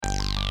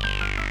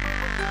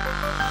What's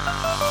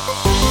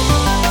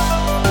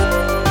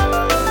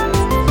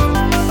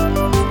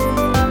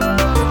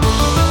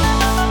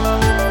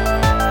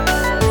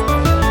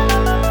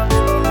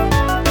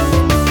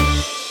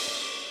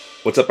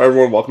up,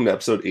 everyone? Welcome to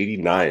episode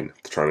 89 of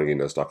the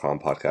TorontoGameDesk.com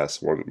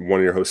podcast. One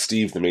of your hosts,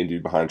 Steve, the main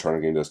dude behind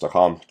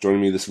TorontoGameDesk.com.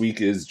 Joining me this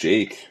week is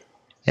Jake.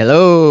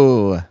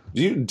 Hello.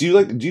 Do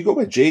you go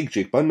by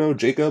Jake Bunno,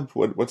 Jacob?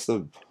 What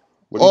do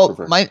you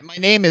prefer? My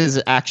name is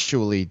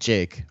actually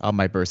Jake on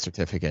my birth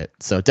certificate,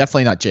 so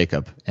definitely not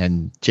Jacob.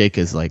 And Jake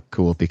is like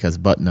cool because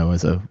Butno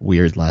is a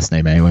weird last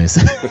name, anyways.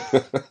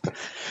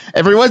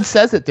 Everyone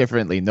says it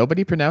differently.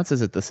 Nobody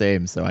pronounces it the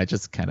same, so I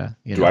just kind of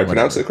do I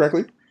pronounce it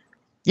correctly?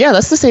 Yeah,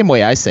 that's the same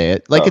way I say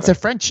it. Like, okay. It's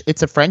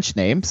a French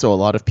name, so a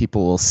lot of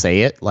people will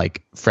say it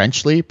like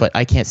Frenchly, but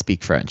I can't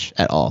speak French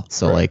at all.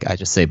 So right. Like I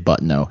just say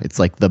Butno. It's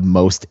like the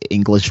most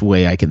English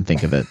way I can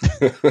think of it.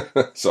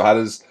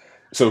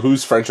 So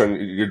who's French on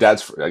your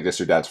dad's? I guess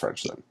your dad's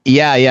French then.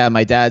 Yeah.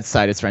 My dad's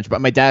side is French, but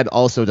my dad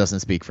also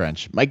doesn't speak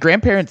French. My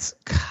grandparents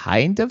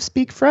kind of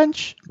speak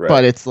French, right.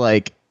 But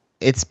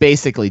it's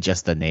basically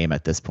just a name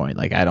at this point.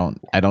 Like I don't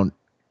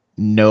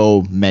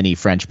know many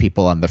French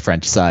people on the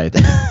French side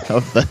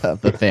of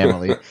the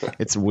family.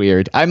 It's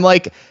weird. I'm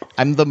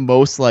the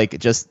most like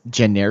just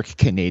generic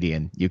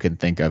Canadian you can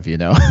think of, you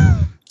know.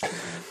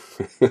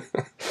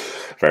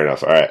 Fair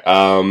enough. All right.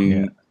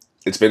 Yeah.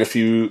 It's been a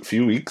few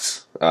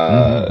weeks.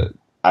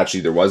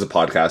 Actually, there was a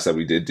podcast that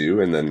we did do,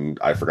 and then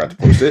I forgot to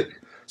post it.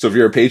 So if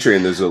you're a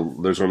Patreon, there's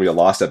going to be a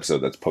lost episode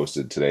that's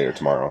posted today or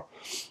tomorrow.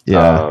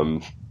 Yeah.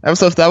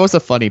 That was a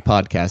funny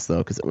podcast though,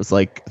 because it was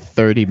like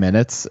 30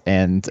 minutes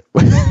and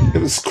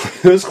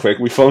it was quick.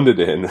 We phoned it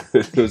in.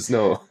 It was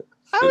no.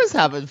 I was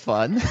having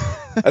fun.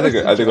 I think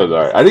it was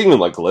all right. I didn't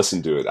even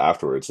listen to it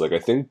afterwards. I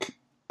think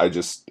I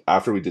just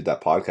after we did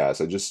that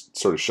podcast, I just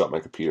sort of shut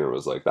my computer and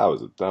was like, that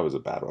was a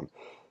bad one.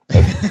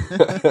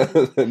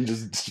 And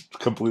just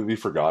completely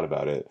forgot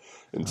about it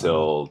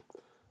until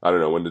I don't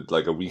know when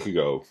a week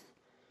ago.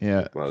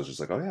 Yeah, when I was just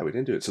like, oh yeah, we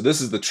didn't do it. So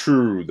this is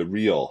the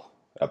real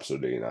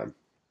episode 89.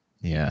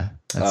 Yeah,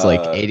 that's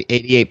like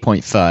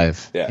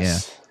 88.5.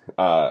 Yes.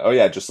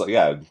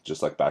 Yeah.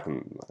 Just like back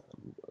in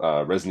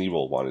Resident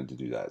Evil wanted to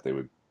do that.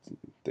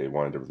 They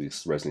wanted to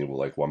release Resident Evil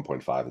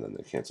 1.5 and then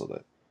they canceled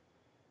it.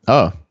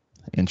 Oh,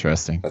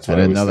 interesting. That's I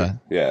didn't know that.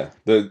 Yeah.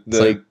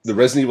 The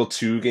Resident Evil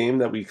 2 game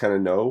that we kind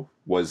of know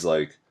was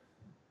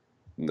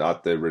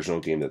not the original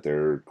game that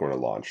they're going to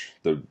launch.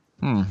 The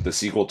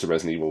sequel to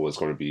Resident Evil was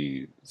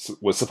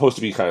supposed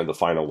to be kind of the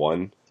final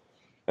one,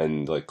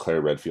 and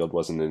Claire Redfield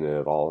wasn't in it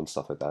at all and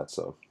stuff like that.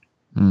 So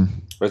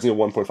Resident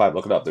Evil 1.5,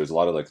 look it up. There's a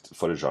lot of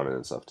footage on it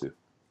and stuff too.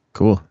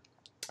 Cool.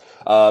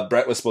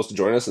 Brett was supposed to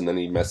join us, and then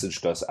he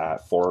messaged us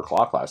at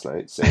 4:00 last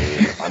night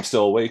saying, "I'm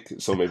still awake,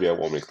 so maybe I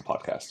won't make the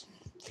podcast."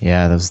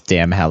 Yeah, those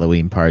damn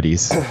Halloween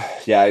parties.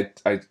 Yeah,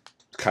 I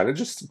kind of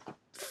just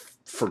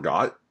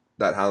forgot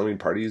that Halloween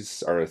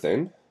parties are a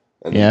thing.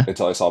 And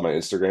until I saw my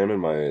Instagram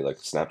and my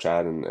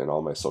Snapchat and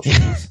all my social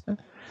medias.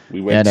 We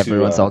went and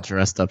everyone's all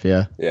dressed up,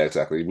 yeah. Yeah,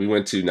 exactly. We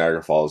went to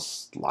Niagara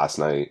Falls last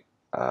night,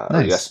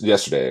 nice.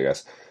 yesterday, I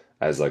guess,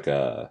 as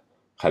a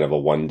kind of a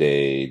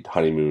one-day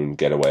honeymoon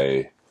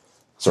getaway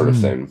sort of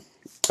thing.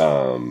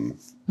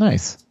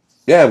 Nice.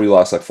 Yeah, we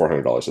lost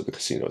 $400 at the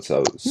casino.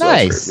 So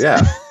nice.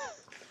 Yeah.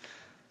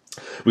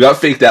 We got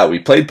faked out. We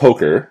played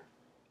poker.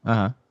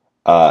 Uh-huh.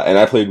 And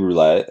I played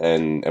roulette,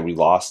 and we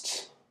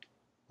lost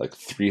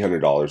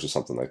 $300 or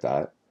something like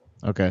that.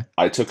 Okay.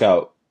 I took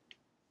out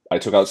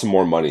some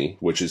more money,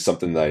 which is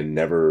something that I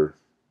never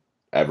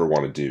ever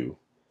want to do.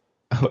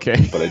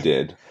 Okay. But I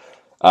did.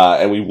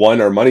 And we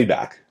won our money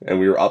back, and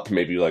we were up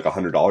maybe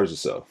 $100 or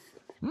so.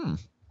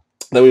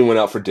 Then we went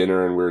out for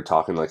dinner, and we were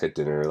talking at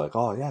dinner,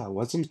 oh yeah,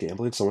 wasn't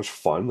gambling so much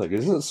fun?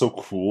 Isn't it so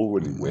cool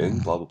when you win?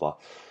 Blah blah blah.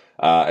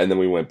 And then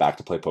we went back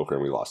to play poker,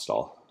 and we lost it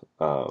all.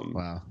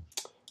 Wow.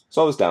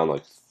 So I was down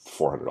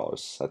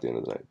 $400 at the end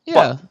of the night.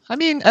 Yeah, but, I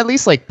mean, at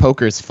least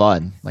poker's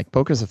fun.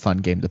 Poker's a fun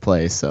game to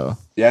play. So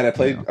yeah, and I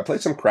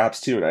played some craps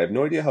too, and I have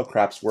no idea how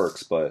craps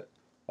works, but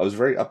I was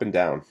very up and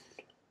down.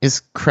 Is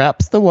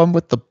craps the one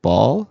with the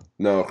ball?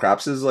 No,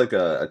 craps is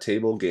a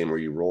table game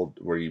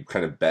where you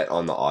kind of bet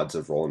on the odds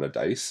of rolling a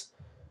dice.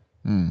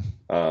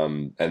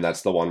 And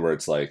that's the one where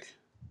it's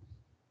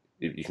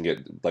you can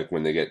get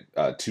when they get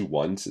 2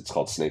 1s, it's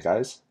called Snake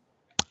Eyes.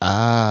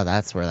 Ah,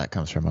 that's where that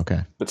comes from.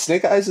 Okay. But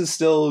Snake Eyes is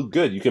still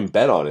good. You can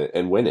bet on it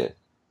and win it.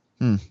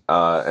 And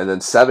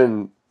then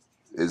 7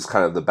 is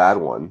kind of the bad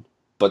one.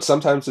 But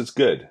sometimes it's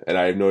good. And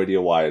I have no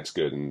idea why it's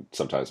good and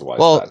sometimes why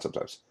it's bad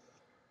sometimes.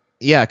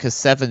 Yeah, because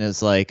 7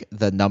 is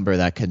the number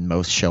that can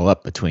most show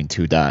up between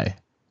 2 die.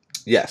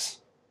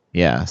 Yes.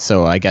 Yeah,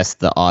 so I guess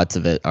the odds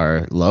of it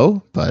are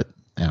low, but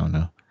I don't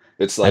know.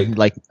 It's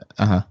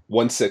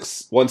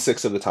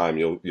 1/6 of the time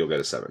you'll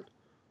get a 7.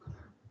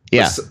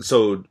 Yeah.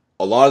 So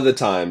a lot of the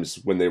times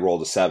when they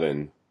rolled a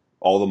 7,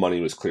 all the money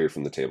was cleared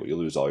from the table. You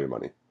lose all your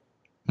money.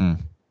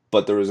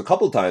 But there was a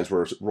couple of times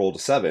where it rolled a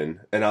 7,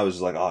 and I was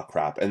just oh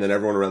crap! And then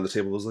everyone around the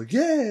table was like,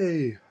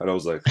 "Yay!" And I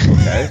was like,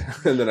 "Okay."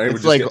 And then I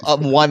would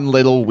just one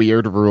little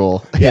weird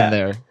rule in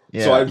there.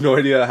 Yeah. So I have no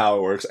idea how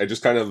it works. I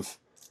just kind of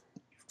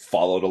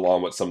followed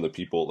along what some of the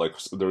people, like,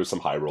 there was some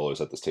high rollers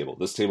at this table.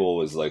 This table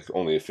was like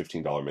only a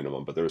 $15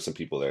 minimum, but there were some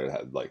people there that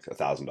had like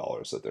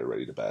 $1,000 that they're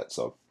ready to bet.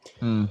 So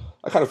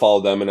I kind of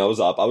followed them, and I was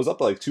up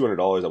like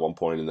 $200 at one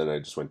point, and then I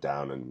just went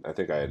down, and I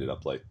think I ended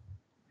up like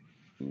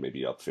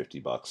maybe up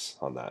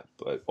 $50 on that.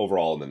 But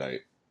overall in the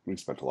night, we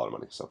spent a lot of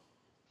money. So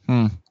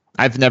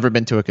I've never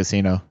been to a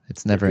casino.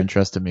 It's never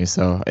interested me,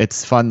 so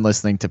it's fun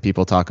listening to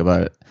people talk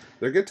about it.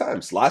 They're good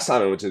times. Last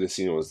time I went to the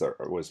casino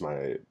was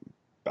my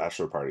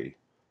bachelor party,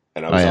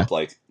 and I was up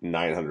like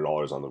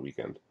 $900 on the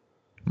weekend.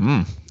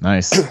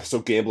 Nice. So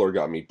Gambler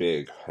got me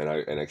big, and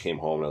I came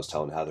home and I was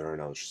telling Heather,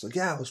 and I was just like,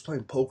 yeah, I was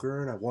playing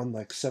poker and I won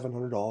like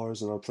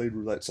 $700, and I played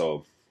roulette.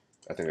 So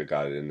I think I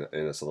got it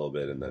in us a little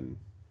bit, and then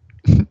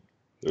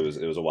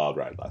it was a wild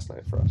ride last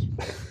night for us.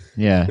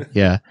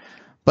 Yeah.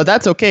 But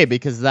that's okay,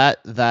 because that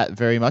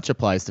very much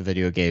applies to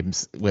video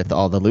games with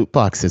all the loot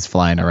boxes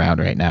flying around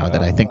right now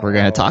that I think we're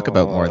going to talk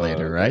about more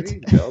later, right? There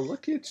you go.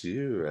 Look at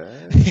you,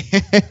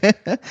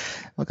 right?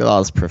 Look at all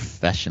this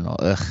professional.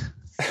 Ugh,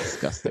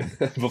 disgusting.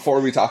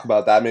 Before we talk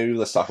about that, maybe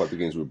let's talk about the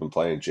games we've been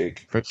playing.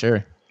 Jake, for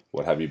sure.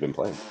 What have you been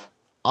playing?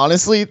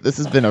 Honestly, this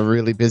has been a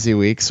really busy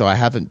week, so I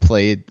haven't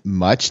played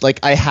much. Like,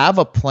 I have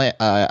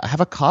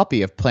a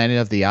copy of Planet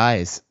of the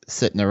Eyes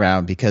sitting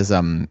around because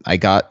I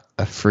got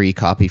a free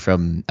copy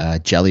from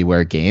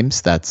Jellyware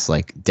Games. That's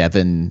like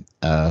Devin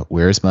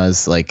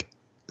Wiersma's like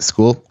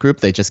school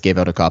group. They just gave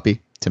out a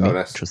copy to me,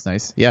 nice. Which was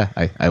nice. Yeah,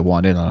 I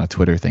won it on a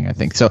Twitter thing, I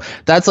think. So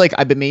that's like,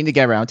 I've been meaning to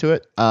get around to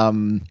it.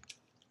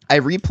 I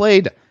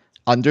replayed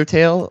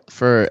Undertale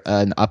for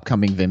an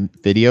upcoming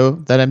video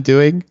that I'm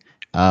doing.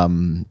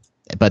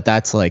 But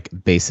that's like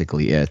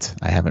basically it.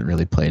 I haven't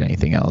really played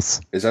anything else.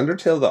 Is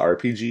Undertale the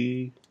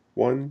RPG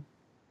one?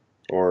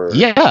 Or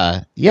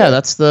yeah,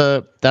 that's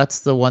the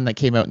one that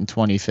came out in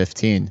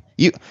 2015.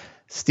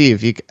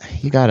 Steve,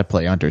 you got to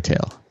play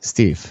Undertale,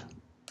 Steve.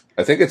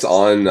 I think it's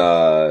on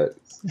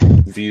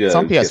Vita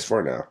and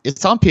PS4 now.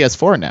 It's on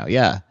PS4 now.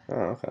 Yeah. Oh,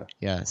 okay.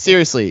 Yeah.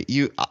 Seriously,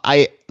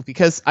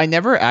 because I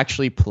never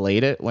actually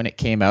played it when it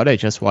came out. I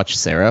just watched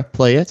Sarah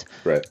play it.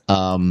 Right.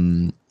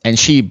 And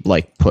she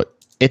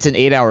it's an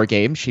 8-hour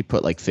game. She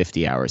put like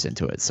 50 hours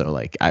into it. So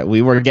like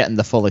we were getting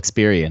the full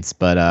experience,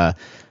 but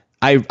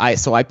I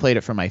played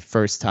it for my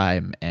first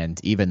time, and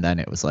even then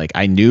it was like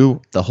I knew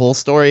the whole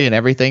story and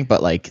everything,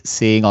 but like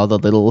seeing all the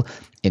little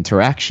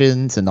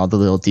interactions and all the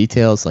little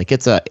details, like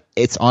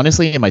it's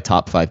honestly in my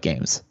top 5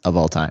 games of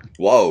all time.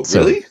 Whoa,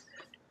 really?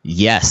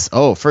 Yes.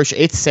 Oh, for sure.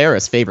 It's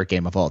Sarah's favorite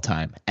game of all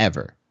time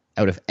ever.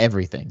 Out of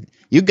everything.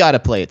 You got to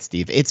play it,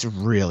 Steve. It's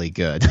really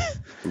good.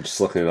 I'm just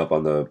looking it up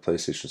on the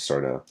PlayStation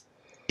Store now.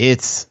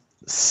 It's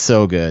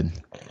so good.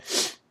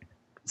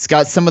 It's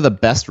got some of the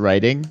best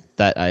writing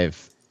that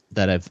I've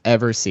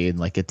ever seen.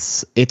 Like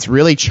it's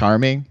really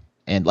charming,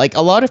 and like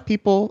a lot of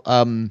people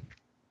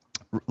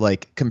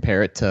like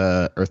compare it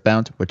to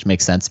Earthbound, which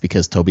makes sense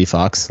because Toby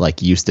Fox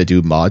like used to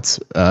do mods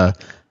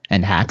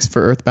and hacks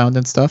for Earthbound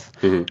and stuff.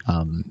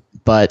 Mm-hmm.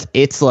 But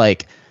it's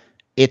like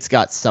it's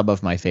got some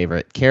of my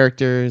favorite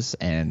characters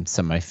and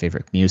some of my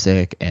favorite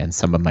music and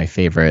some of my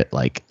favorite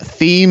like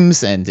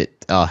themes, and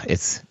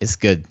it's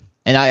good.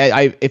 And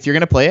I if you're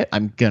gonna play it,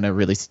 I'm gonna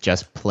really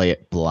suggest play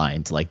it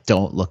blind. Like,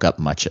 don't look up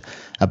much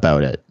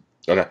about it.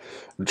 Okay.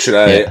 Should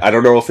I? Yeah. I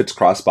don't know if it's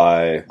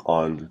cross-buy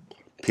on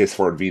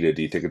PS4 and Vita.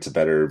 Do you think it's a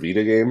better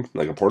Vita game,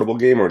 like a portable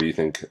game, or do you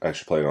think I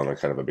should play it on a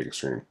kind of a big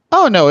screen?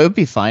 Oh no, it would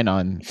be fine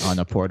on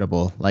a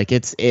portable. Like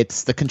it's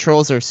the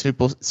controls are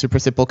super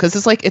simple because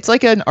it's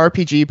like an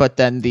RPG, but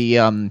then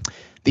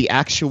the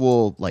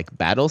actual like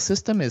battle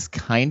system is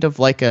kind of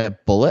like a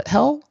bullet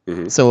hell.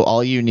 Mm-hmm. So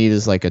all you need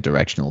is like a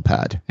directional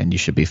pad, and you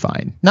should be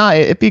fine.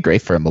 It'd be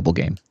great for a mobile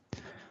game.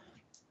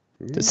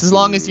 Just as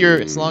long as you're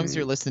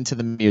listening to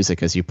the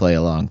music as you play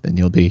along, then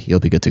you'll be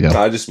good to go.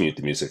 I just mute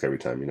the music every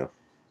time,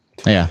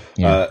 Yeah.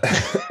 2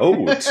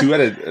 out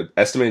of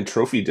estimated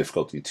trophy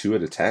difficulty 2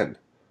 out of 10.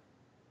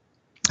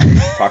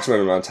 Approximate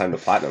amount of time to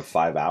platinum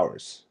 5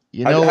 hours.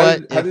 You know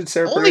what? How did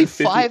Sarah only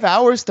 5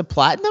 hours to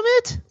platinum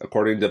it?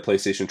 According to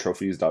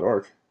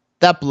PlayStationTrophies.org.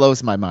 That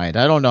blows my mind.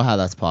 I don't know how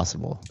that's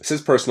possible. This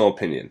is personal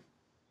opinion.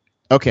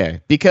 Okay,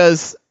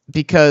 because.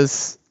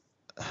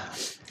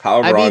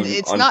 However, I mean,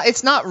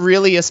 it's not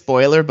really a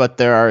spoiler, but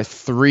there are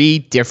 3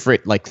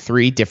 different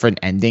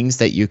endings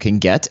that you can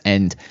get,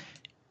 and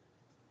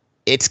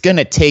it's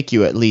gonna take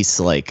you at least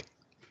like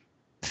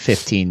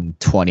 15,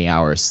 20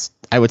 hours.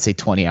 I would say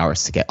 20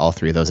 hours to get all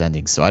 3 of those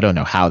endings. So I don't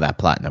know how that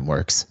platinum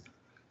works.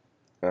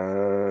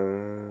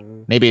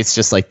 Maybe it's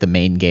just like the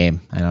main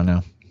game. I don't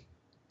know.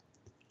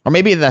 Or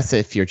maybe that's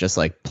if you're just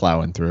like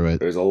plowing through it.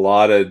 There's a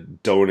lot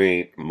of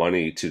donate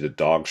money to the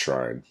Dog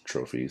Shrine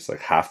trophies. Like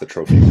half the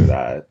trophies are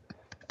that.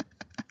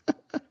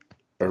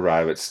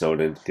 Arrive at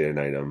Snowden, get an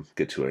item,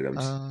 get 2 items.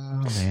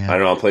 Oh, man. I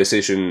don't know, on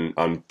PlayStation,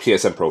 on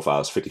PSN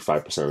profiles,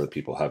 55% of the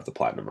people have the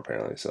platinum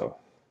apparently, so.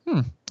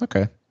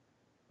 Okay.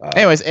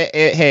 Anyways,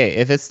 hey,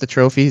 if it's the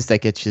trophies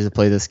that get you to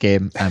play this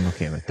game, I'm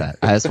okay with that.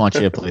 I just want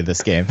you to play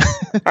this game.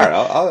 All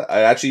right,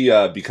 I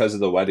actually, because of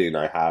the wedding,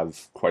 I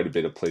have quite a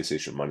bit of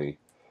PlayStation money.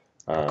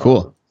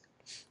 Cool.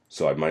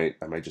 So I might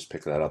just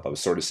pick that up. I was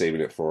sort of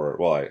saving it for,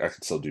 well, I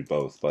could still do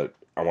both, but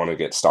I want to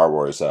get Star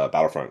Wars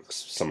Battlefront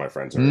 'cause some of my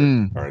friends are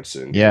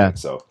interested in doing it.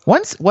 So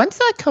when's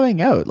that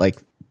coming out? Like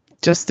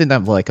just in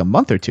like a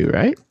month or two,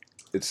 right?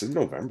 It's in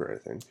November, I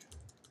think.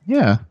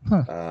 Yeah.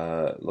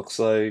 Looks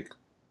like,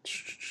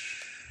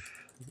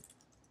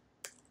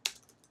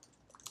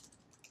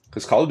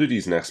 because Call of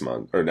Duty's next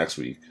month or next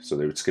week, so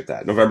they would skip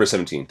that. November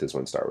 17th is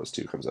when Star Wars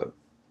 2 comes out.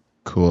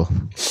 Cool.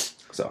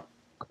 So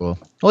cool.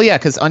 Well, yeah,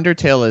 because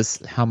Undertale is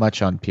how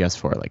much on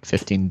PS4? Like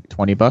 $15,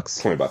 $20?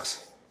 $20.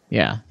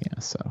 Yeah.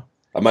 So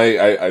I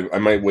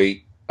might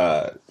wait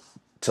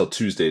till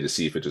Tuesday to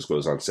see if it just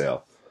goes on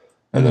sale,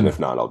 and then if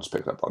not, I'll just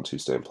pick it up on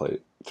Tuesday and play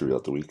it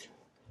throughout the week.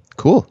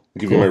 Cool. I'll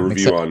give you my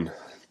review on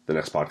the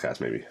next podcast,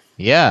 maybe.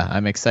 Yeah,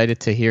 I'm excited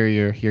to hear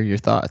your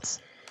thoughts.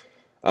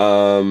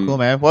 Cool,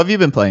 man. What have you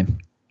been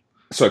playing?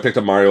 So I picked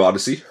up Mario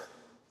Odyssey.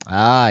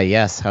 Ah,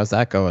 yes. How's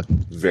that going?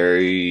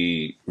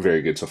 Very,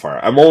 very good so far.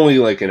 I'm only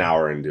like an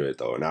hour into it,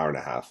 though, an hour and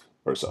a half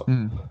or so.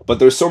 But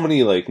there's so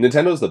many, like,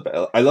 Nintendo's the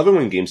best. I love it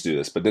when games do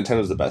this, but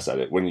Nintendo's the best at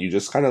it. When you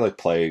just kind of like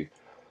play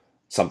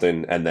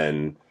something and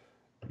then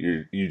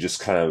you just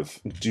kind of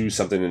do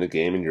something in a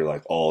game and you're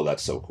like, oh,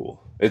 that's so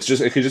cool. It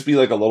could just be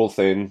like a little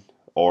thing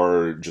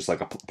or just like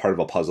a part of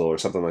a puzzle or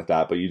something like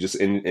that. But you just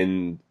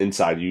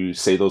inside you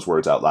say those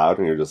words out loud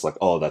and you're just like,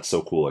 oh, that's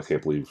so cool. I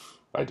can't believe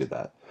I did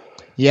that.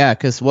 Yeah,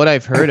 because what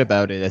I've heard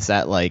about it is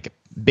that like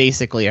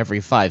basically every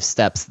 5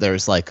 steps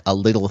there's like a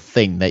little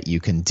thing that you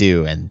can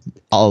do, and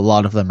a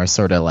lot of them are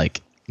sort of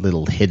like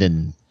little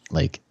hidden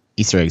like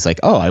Easter eggs. Like,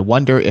 oh, I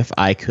wonder if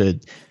I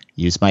could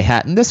use my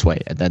hat in this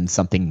way, and then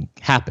something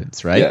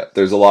happens, right? Yeah,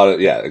 there's a lot of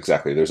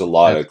exactly. There's a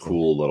lot of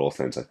cool little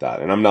things like that,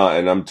 and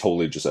I'm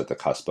totally just at the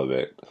cusp of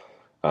it.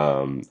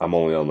 I'm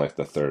only on like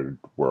the 3rd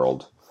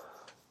world.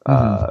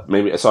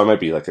 Maybe so I might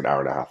be like an hour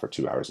and a half or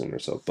 2 hours in or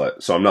so,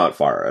 but so I'm not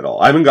far at all.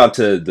 I haven't got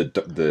to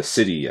the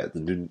city yet,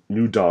 the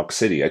New Donk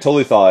City. I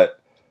totally thought,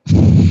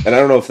 and I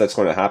don't know if that's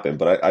going to happen,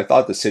 but I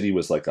thought the city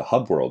was like a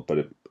hub world,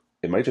 but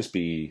it might just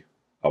be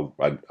a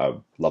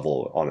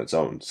level on its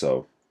own.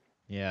 So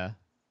yeah,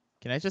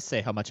 can I just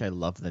say how much I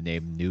love the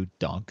name New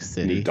Donk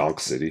City? New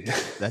Donk City.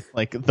 That's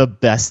like the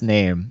best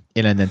name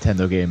in a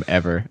Nintendo game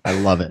ever. I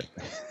love it.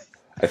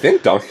 I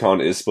think Donkey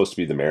Kong is supposed to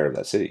be the mayor of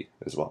that city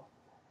as well.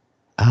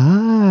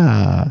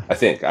 Ah, I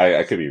think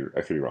I could be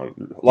wrong.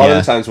 A lot of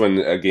the times when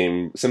a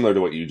game, similar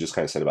to what you just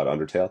kind of said about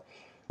Undertale,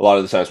 a lot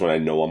of the times when I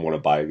know I'm going to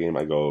buy a game,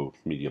 I go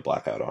media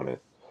blackout on it.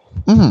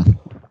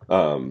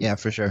 Yeah,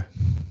 for sure.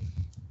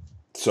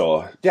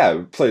 So yeah, I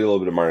played a little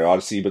bit of Mario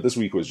Odyssey, but this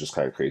week was just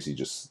kind of crazy,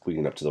 just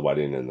leading up to the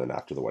wedding and then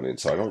after the wedding.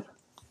 So I don't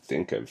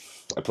think I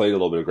played a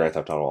little bit of Grand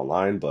Theft Auto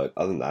Online, but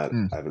other than that,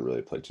 I haven't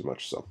really played too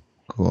much. So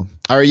cool.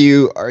 Do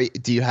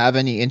you have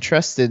any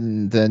interest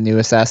in the new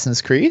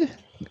Assassin's Creed?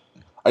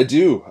 I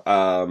do.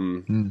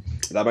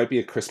 That might be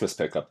a Christmas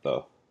pickup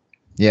though.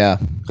 Yeah,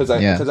 because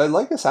I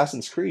like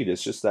Assassin's Creed.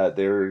 It's just that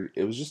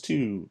it was just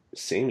too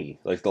samey.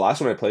 Like the last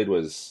one I played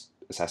was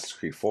Assassin's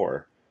Creed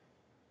 4.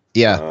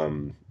 Yeah.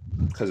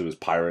 Because it was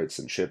pirates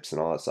and ships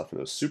and all that stuff, and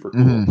it was super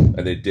cool.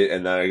 And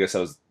then I guess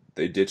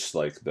they ditched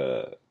like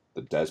the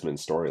Desmond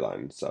storyline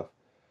and stuff.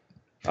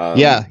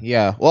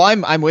 Yeah. Well,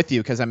 I'm with you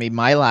because I mean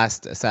my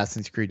last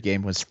Assassin's Creed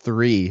game was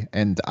 3,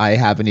 and I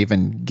haven't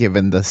even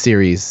given the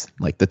series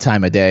like the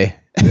time of day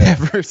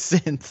ever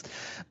since.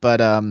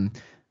 But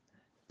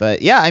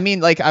yeah, I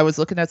mean, like I was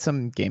looking at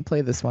some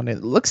gameplay this one.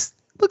 It looks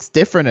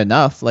different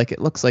enough. Like it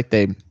looks like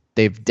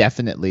they've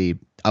definitely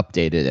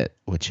updated it,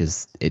 which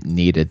is it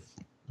needed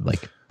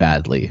like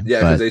badly.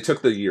 Yeah, because they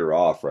took the year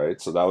off, right?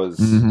 So that was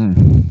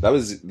that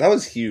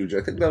was huge.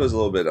 I think that was a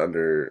little bit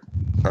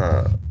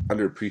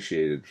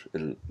underappreciated.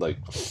 And like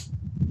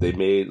they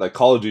made like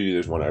Call of Duty,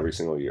 there's one every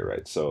single year,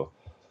 right? So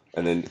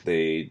and then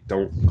they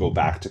don't go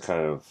back to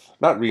kind of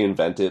not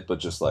reinvent it, but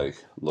just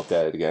like look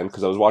at it again.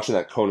 Because I was watching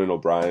that Conan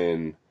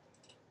O'Brien,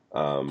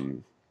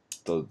 the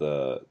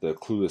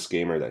Clueless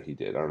Gamer that he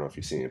did. I don't know if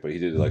you've seen it, but he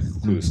did like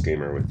Clueless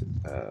Gamer with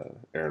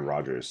Aaron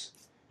Rodgers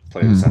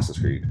playing Assassin's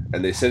Creed,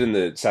 and they said in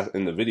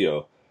the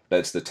video that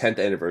it's the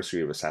 10th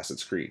anniversary of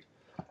Assassin's Creed,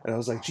 and I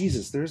was like,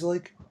 Jesus, there's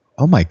like,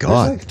 oh my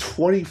god, there's like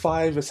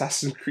 25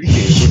 Assassin's Creed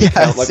games when you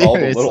count like all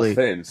the little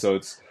things. So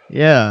it's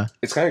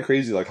kind of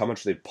crazy like how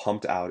much they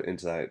pumped out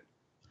into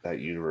that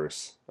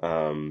universe.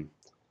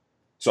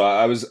 So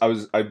I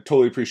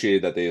totally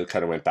appreciated that they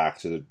kind of went back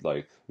to the,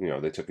 like, you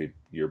know, they took a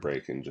year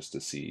break and just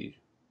to see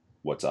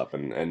what's up,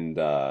 and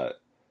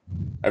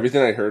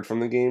everything I heard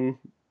from the game,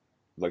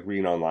 like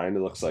reading online, it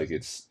looks like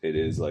it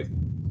is like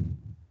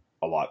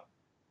a lot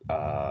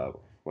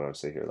what do I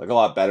say here, like a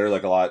lot better,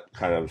 like a lot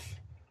kind of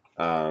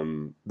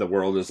the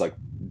world is like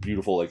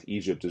beautiful, like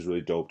Egypt is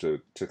really dope to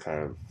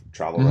kind of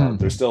travel around.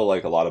 There's still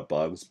like a lot of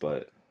bugs,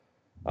 but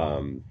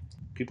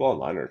people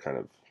online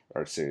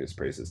are singing its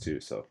praises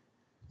too, so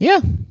yeah.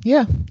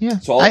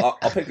 So I'll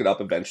pick it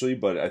up eventually,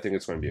 but I think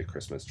it's going to be a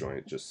Christmas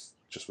joint just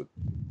with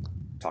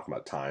talking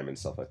about time and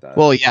stuff like that.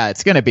 Well, yeah,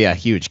 it's going to be a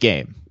huge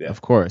game,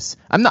 of course.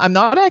 I'm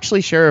not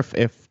actually sure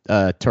if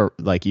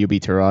like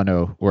UB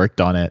Toronto worked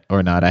on it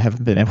or not. I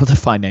haven't been able to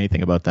find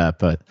anything about that,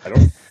 but I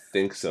don't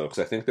think so, because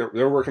I think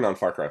they're working on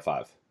Far Cry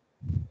 5.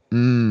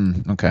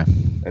 Okay.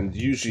 And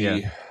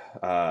usually,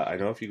 I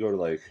know if you go to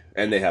like,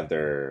 and they have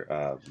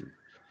their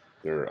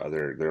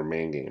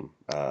main game,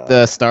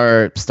 the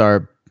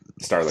Starlink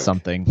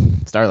something.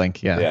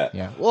 Starlink,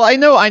 yeah. Well,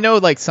 I know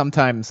like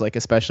sometimes, like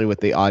especially with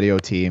the audio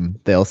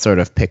team, they'll sort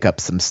of pick up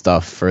some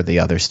stuff for the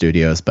other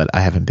studios, but I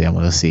haven't been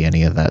able to see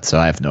any of that, so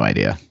I have no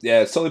idea.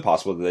 Yeah, it's totally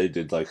possible that they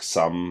did like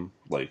some,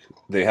 like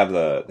they have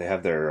their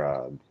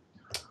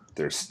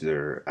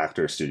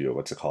actor studio.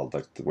 What's it called?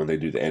 Like when they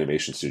do the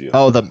animation studio.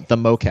 Oh, the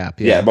mocap.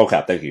 Yeah,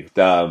 mocap. Thank you.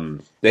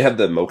 They have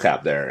the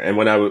mocap there, and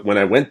when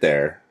I went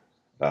there,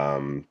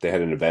 they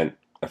had an event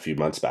a few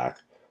months back.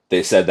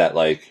 They said that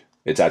like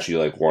it's actually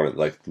like one of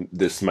like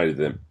this might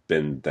have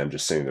been them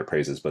just singing their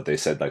praises, but they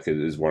said like it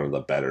is one of the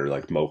better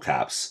like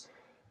mocaps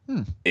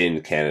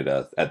in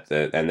Canada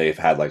and they've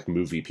had like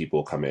movie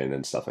people come in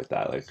and stuff like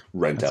that, like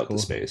rent out the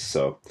space.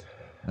 So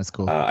that's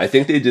cool. I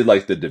think they did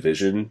like some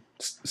Division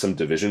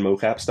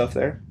mocap stuff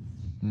there,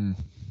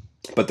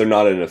 but they're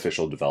not an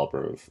official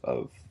developer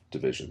of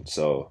Division,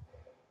 so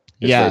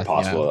it's very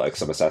possible like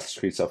some Assassin's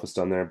Creed stuff was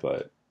done there.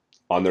 But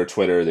on their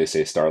Twitter, they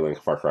say Starlink,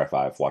 Far Cry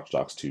 5, Watch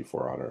Dogs 2,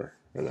 For Honor,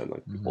 and then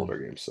like older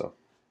games. So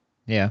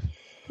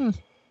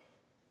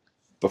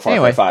but Far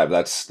Cry 5,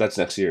 that's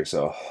next year,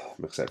 so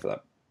I'm excited for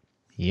that.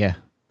 Yeah,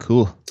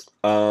 cool.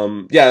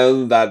 I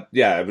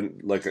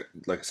haven't like I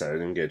said, I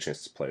didn't get a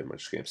chance to play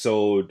much games.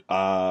 So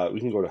we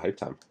can go to hype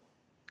time.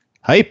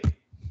 Hype. Do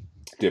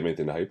you have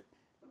anything to hype?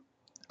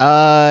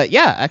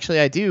 Yeah, actually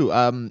I do.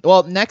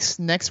 Well,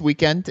 next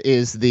weekend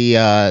is the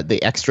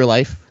Extra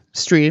Life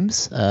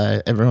streams.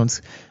 I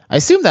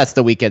assume that's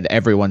the weekend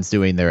everyone's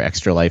doing their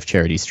Extra Life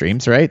charity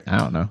streams, right? I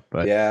don't know,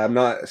 but yeah, I'm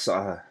not.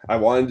 So, I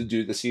wanted to do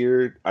it this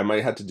year. I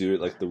might have to do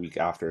it like the week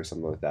after or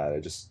something like that.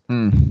 I just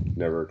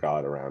never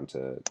got around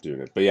to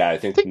doing it. But yeah, I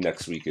think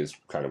next week is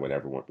kind of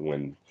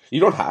when you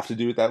don't have to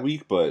do it that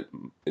week, but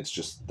it's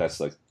just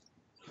that's like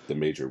the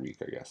major week,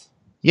 I guess.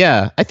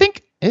 Yeah, I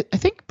think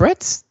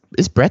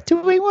is Brett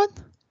doing one?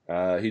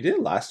 He did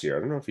it last year. I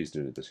don't know if he's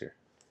doing it this year.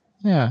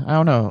 Yeah, I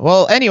don't know.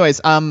 Well,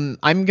 anyways, I'm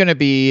gonna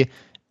be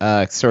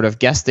sort of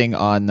guesting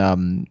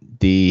on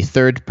the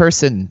third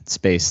person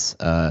space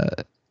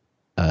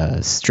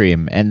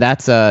stream, and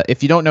that's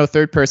if you don't know,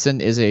 Third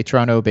Person is a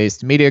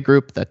Toronto-based media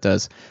group that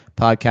does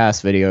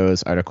podcasts,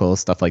 videos, articles,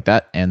 stuff like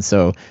that. And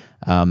so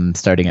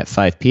starting at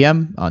 5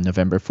 p.m. on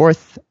November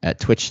 4th at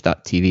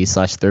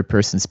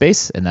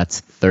twitch.tv/thirdpersonspace, and that's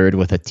third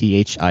with a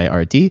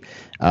THIRD.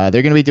 They're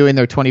going to be doing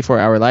their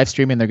 24-hour live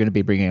stream, and they're going to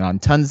be bringing on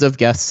tons of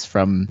guests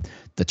from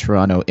the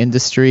Toronto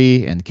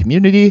industry and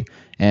community.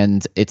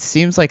 And it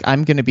seems like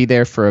I'm going to be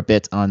there for a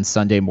bit on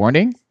Sunday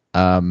morning.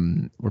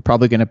 We're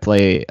probably going to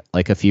play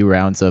like a few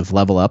rounds of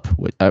Level Up,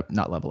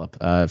 not Level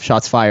Up,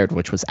 Shots Fired,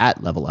 which was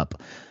at Level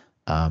Up,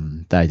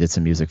 that I did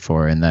some music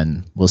for, and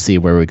then we'll see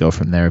where we go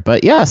from there.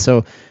 But yeah,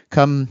 so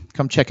come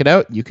check it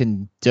out. You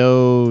can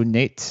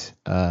donate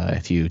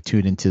if you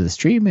tune into the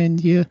stream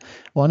and you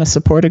want to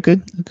support a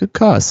good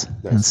cause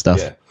and stuff.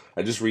 Yeah.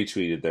 I just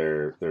retweeted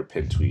their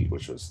pinned tweet,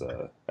 which was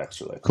the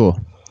Extra Life. Cool,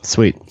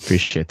 sweet,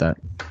 appreciate that.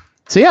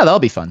 So yeah, that'll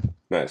be fun.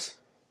 Nice.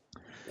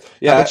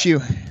 Yeah, how about you?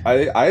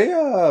 I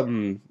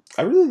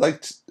really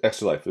liked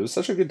Extra Life. It was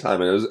such a good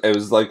time, and it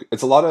was like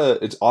it's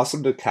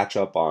awesome to catch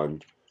up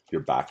on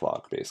your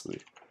backlog,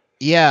 basically.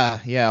 Yeah.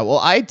 Well,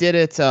 I did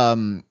it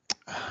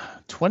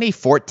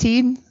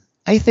 2014,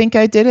 I think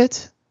I did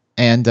it,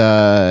 and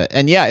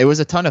yeah, it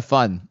was a ton of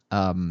fun.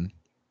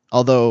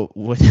 Although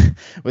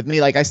with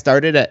me, like I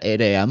started at 8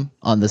 a.m.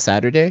 on the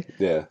Saturday.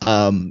 Yeah.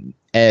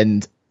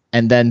 And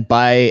then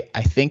I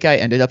think I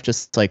ended up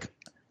just like,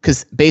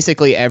 because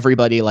basically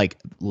everybody like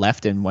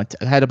left and went.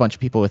 I had a bunch of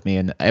people with me,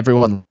 and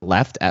everyone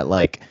left at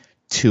like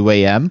 2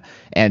 a.m.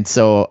 And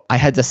so I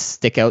had to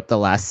stick out the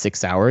last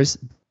 6 hours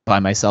by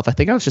myself. I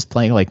think I was just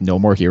playing like No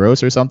More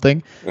Heroes or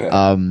something.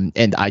 Yeah.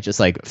 And I just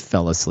like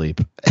fell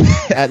asleep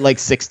at like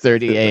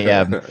 6:30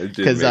 a.m.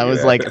 because I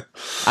was like,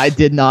 I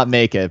did not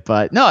make it.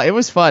 But no, it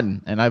was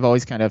fun, and I've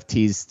always kind of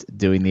teased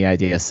doing the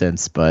idea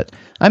since. But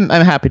I'm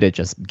happy to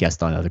just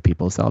guest on other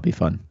people, so that'll be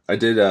fun. I've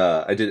done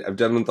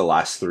it the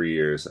last 3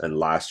 years, and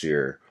last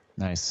year,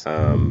 nice.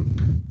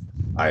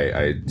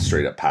 I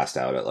straight up passed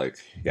out at like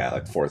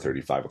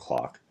 4:30, 5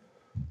 o'clock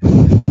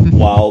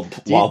while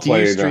playing. Do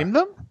you stream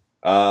them?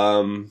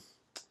 I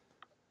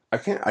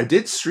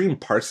did stream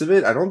parts of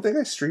it. I don't think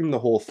I streamed the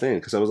whole thing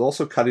because I was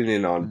also cutting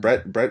in on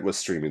Brett was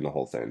streaming the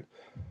whole thing.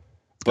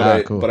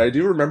 But cool. But I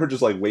do remember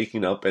just like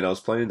waking up and I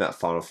was playing that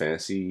Final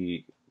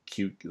Fantasy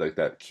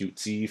that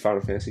cutesy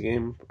Final Fantasy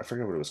game. I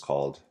forget what it was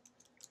called.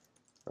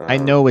 I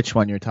know which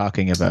one you're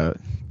talking about.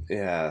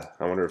 Yeah,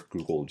 I wonder if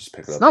Google will just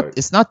pick it up.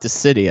 It's not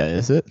Dissidia,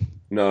 is it?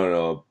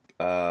 No.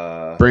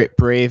 Brave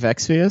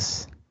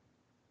Exvius?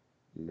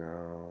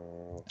 No.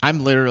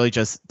 I'm literally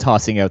just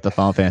tossing out the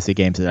Final Fantasy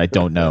games that I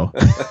don't know.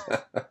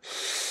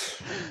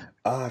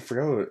 I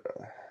forgot.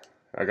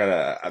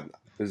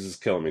 This is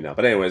killing me now.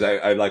 But anyways,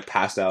 I like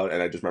passed out,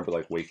 and I just remember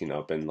like waking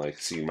up and like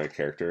seeing my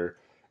character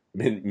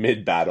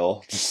mid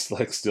battle, just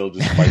like still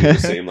just fighting the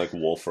same like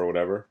wolf or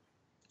whatever.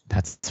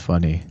 That's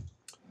funny.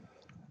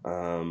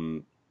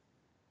 I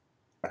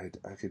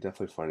could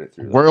definitely find it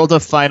through World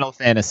of Final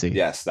Fantasy.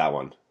 Yes, that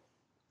one.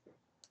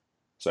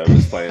 So I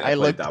was playing.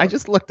 I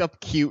just looked up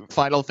cute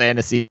Final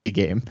Fantasy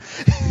game.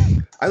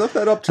 I looked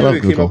that up too. They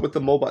came up with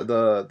the mobile,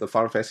 the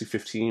Final Fantasy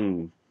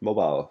 15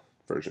 mobile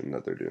version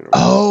that they're doing.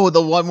 Oh,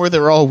 the one where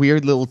they're all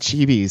weird little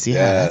chibis.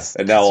 Yeah.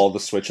 And now all the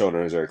Switch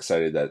owners are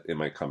excited that it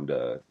might come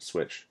to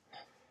Switch.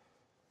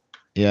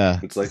 Yeah.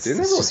 It's like,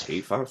 didn't everyone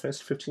hate Final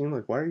Fantasy 15?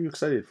 Like, why are you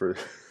excited for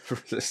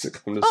this to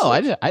come to Switch? Oh,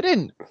 I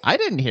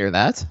didn't hear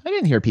that. I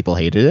didn't hear people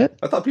hated it.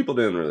 I thought people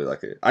didn't really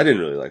like it. I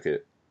didn't really like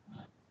it.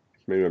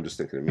 Maybe I'm just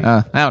thinking of me.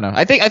 I don't know.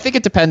 I think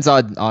it depends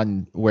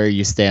on where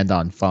you stand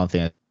on Final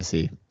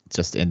Fantasy,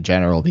 just in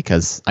general,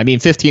 because I mean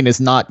 15 is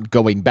not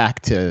going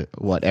back to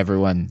what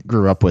everyone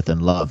grew up with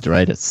and loved,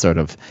 right? It's sort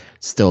of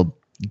still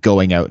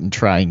going out and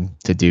trying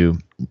to do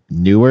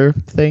newer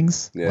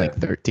things like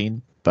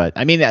 13. But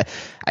I mean,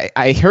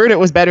 I heard it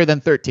was better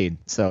than 13,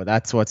 so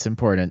that's what's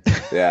important.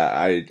 Yeah,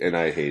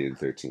 I hated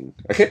 13.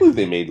 I can't believe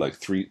they made like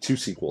 2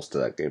 sequels to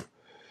that game.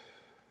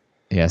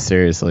 Yeah,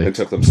 seriously. It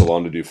took them so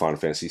long to do Final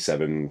Fantasy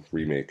VII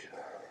Remake,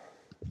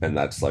 and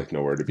that's like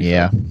nowhere to be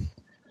found.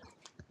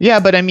 Yeah,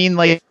 but I mean,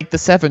 like the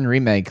 7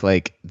 remake,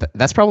 like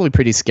that's probably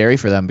pretty scary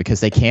for them because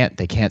they can't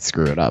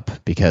screw it up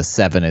because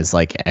 7 is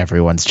like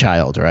everyone's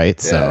child,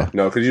 right? Yeah. So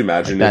no, could you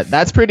imagine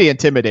that's pretty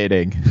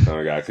intimidating. Oh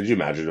my god, could you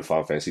imagine if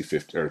Final Fantasy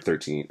 15 or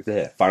 13,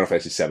 Final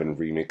Fantasy 7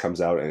 remake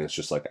comes out and it's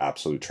just like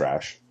absolute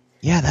trash?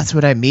 Yeah, that's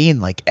what I mean.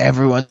 Like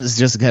everyone's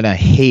just gonna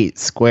hate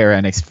Square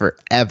Enix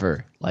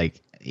forever. Like,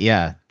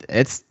 yeah,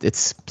 it's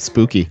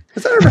spooky.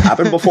 Has that ever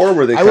happened before?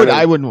 Where they I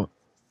wouldn't.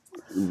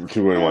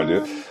 You wouldn't want to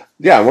do it.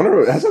 Yeah, I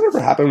wonder, has that ever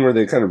happened where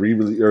they kind of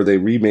they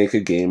remake a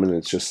game and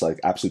it's just like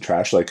absolute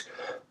trash? Like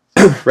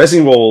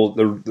Resident Evil,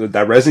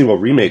 that Resident Evil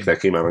remake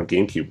that came out on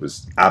GameCube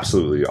was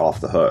absolutely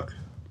off the hook.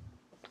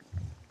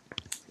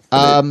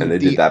 And they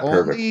did that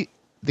perfect.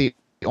 The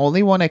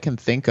only one I can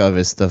think of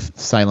is the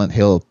Silent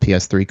Hill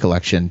PS3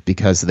 collection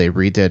because they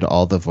redid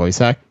all the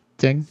voice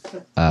acting.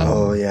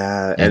 Oh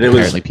yeah, and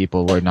apparently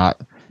people were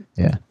not.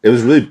 Yeah, it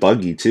was really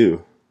buggy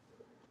too.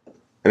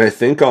 And I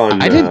think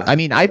on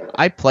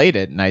I played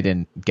it and I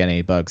didn't get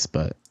any bugs,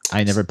 but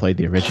I never played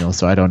the original,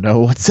 so I don't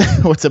know what's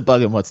a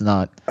bug and what's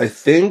not. I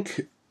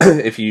think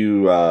if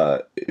you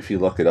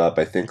look it up,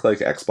 I think like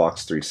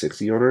Xbox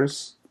 360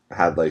 owners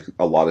had like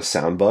a lot of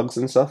sound bugs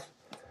and stuff,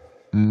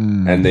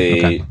 and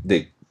they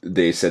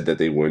said that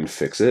they wouldn't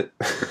fix it,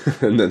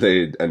 and then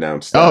they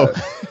announced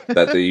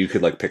that you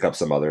could like pick up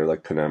some other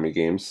like Konami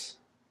games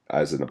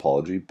as an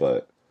apology,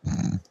 but.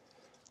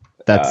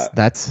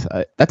 That's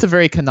a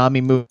very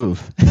Konami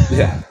move.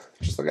 Yeah,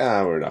 just like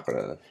we're not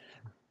gonna.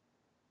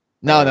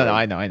 No,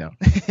 I know.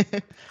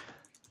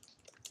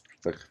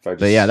 Like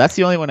but yeah, that's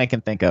the only one I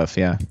can think of.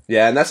 Yeah.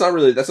 Yeah, and that's not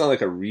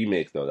like a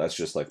remake though. That's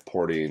just like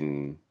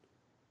porting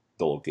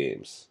the old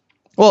games.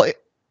 Oh,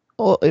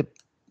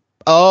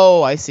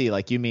 I see.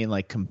 Like you mean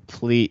like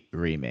complete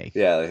remake?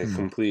 Yeah, like a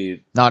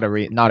complete. Not a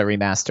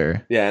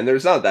remaster. Yeah, and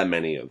there's not that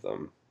many of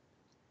them.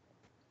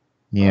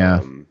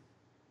 Yeah.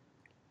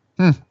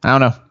 I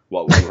don't know.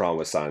 What went wrong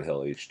with Silent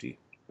Hill HD?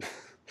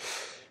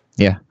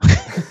 Yeah.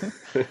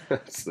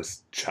 It's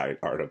this giant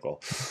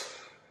article.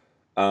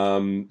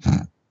 Other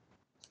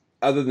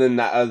than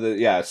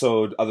that,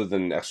 so other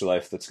than Extra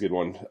Life, that's a good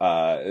one.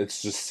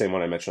 It's just the same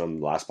one I mentioned on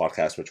the last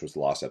podcast, which was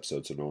the last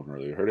episode, so no one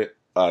really heard it.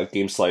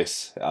 Game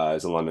Slice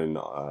is a London,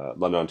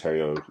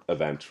 Ontario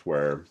event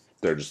where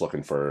they're just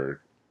looking for...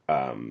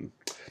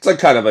 it's like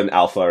kind of an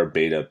alpha or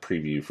beta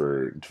preview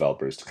for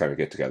developers to kind of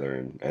get together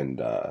and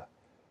go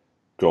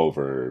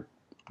over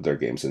their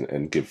games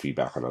and give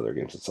feedback on other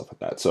games and stuff like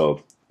that.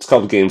 So it's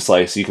called Game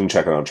Slice. You can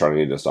check it on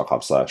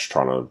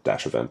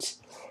TorontoGameDevs.com/Toronto-events.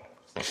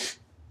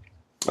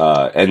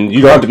 And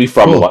you don't have to be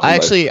from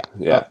London.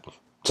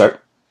 Sorry?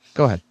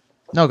 Go ahead.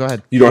 No, go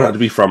ahead. You don't have to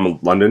be from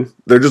London.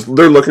 They're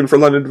looking for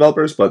London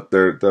developers, but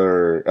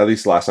they're at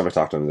least last time I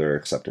talked to them, they're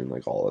accepting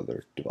like all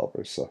other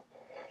developers. So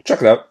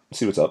check it out.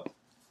 See what's up.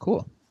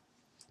 Cool.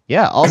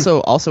 Yeah,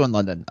 also in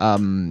London.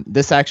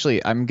 This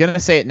actually, I'm going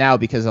to say it now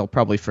because I'll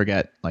probably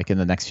forget like in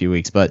the next few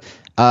weeks, but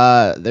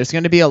there's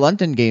going to be a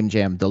London game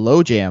jam, the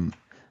Low Jam.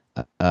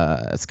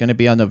 It's going to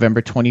be on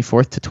November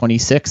 24th to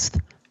 26th,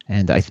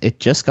 and it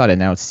just got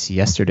announced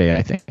yesterday,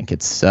 I think.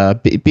 It's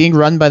being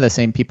run by the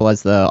same people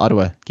as the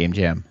Ottawa Game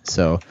Jam.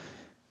 So,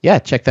 yeah,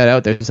 check that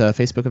out. There's a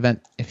Facebook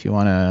event if you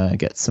want to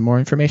get some more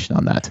information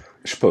on that.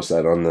 I should post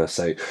that on the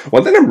site.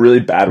 One thing I'm really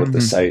bad with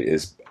the site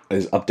is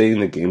updating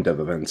the game dev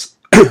events.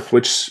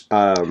 which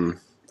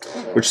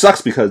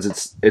sucks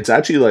because it's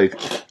actually like,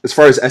 as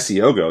far as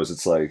SEO goes,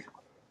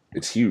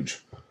 it's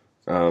huge.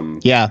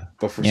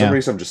 But for some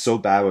reason I'm just so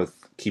bad with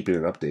keeping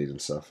it updated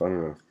and stuff. I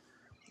don't know.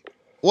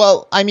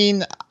 Well, I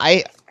mean,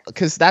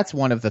 because that's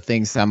one of the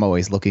things I'm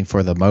always looking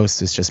for the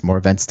most is just more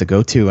events to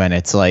go to, and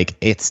it's like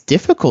it's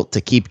difficult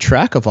to keep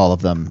track of all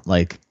of them.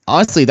 Like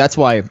honestly, that's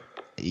why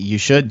You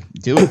should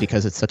do it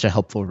because it's such a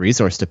helpful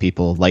resource to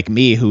people like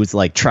me who's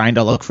like trying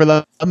to look for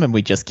them and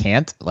we just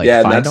can't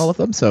find all of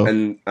them. So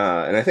and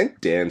I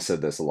think Dan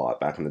said this a lot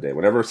back in the day.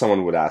 Whenever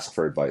someone would ask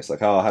for advice,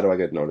 like, oh, how do I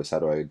get noticed? How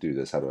do I do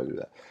this? How do I do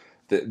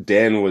that?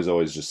 Dan was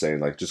always just saying,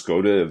 like, just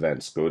go to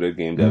events, go to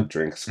game dev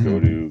drinks, go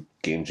to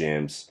game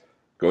jams,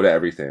 go to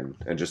everything,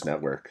 and just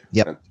network.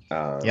 Yep.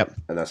 And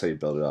that's how you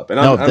build it up.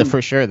 And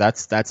for sure,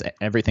 that's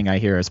everything I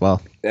hear as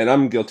well. And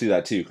I'm guilty of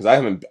that too because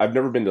I've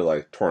never been to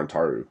like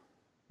Torontaru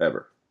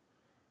ever.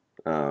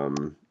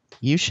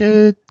 You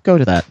should go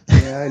to that.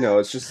 Yeah, I know.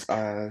 It's just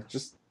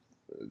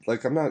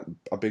like I'm not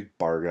a big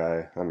bar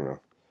guy. I don't know.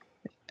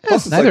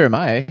 Plus, neither am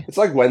I. It's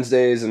like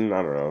Wednesdays, and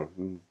I don't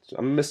know.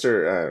 I'm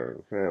Mr.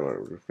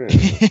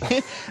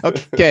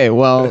 Okay,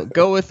 well,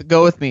 go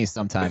with me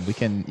sometime. You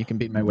can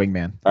be my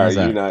wingman. All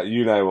right,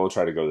 you and I will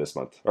try to go this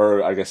month,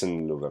 or I guess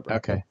in November.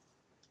 Okay.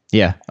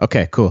 Yeah.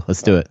 Okay. Cool.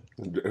 Let's do it.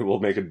 We'll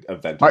make an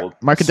event.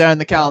 Mark it down in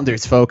the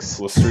calendars, folks.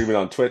 We'll stream it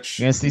on Twitch.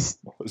 Yes, these.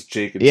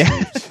 Jake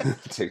and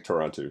Steve take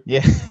Toronto.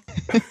 Yeah.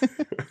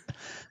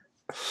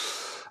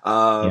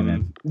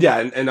 And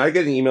I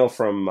get an email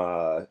from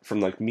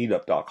like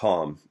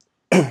meetup.com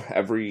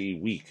every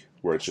week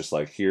where it's just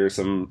like here's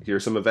some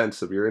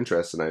events of your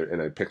interest,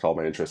 and I picked all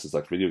my interests as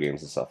like video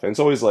games and stuff, and it's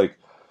always like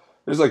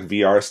there's like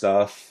VR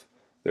stuff,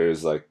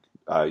 there's like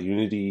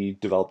Unity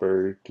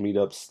developer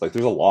meetups, like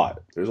there's a lot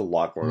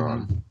going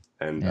on,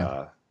 and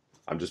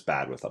I'm just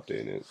bad with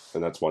updating it,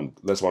 and that's one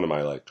of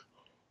my like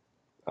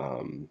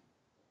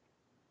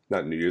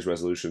not New Year's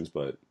resolutions,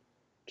 but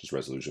just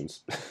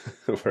resolutions.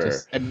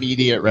 Just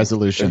immediate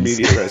resolutions.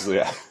 Immediate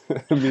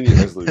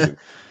resolution.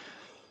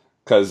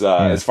 Because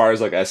as far as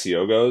like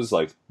SEO goes,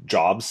 like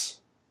jobs,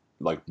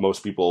 like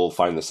most people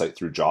find the site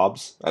through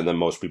jobs, and then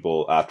most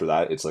people after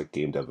that it's like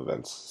game dev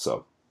events.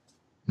 So,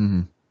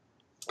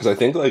 because I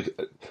think like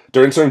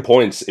during certain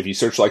points, if you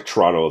search like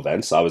Toronto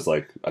events, I was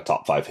like a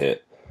top 5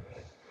 hit.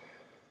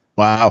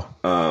 Wow,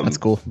 that's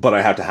cool. But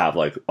I have to have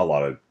like a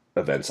lot of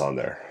events on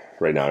there.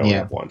 Right now I only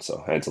have one,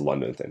 and it's a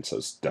London thing, so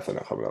it's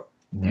definitely not coming up.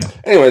 Yeah.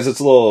 Anyways, it's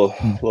a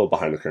little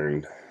behind the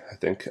curtain, I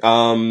think.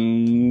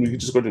 We could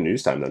just go to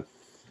news time then.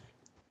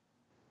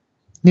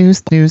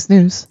 News. There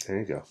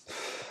you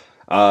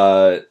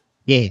go.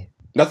 Yeah.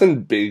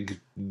 Nothing big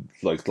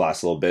like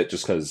last little bit,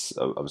 just because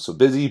I was so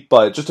busy.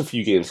 But just a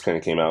few games kind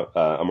of came out.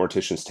 A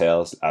Mortician's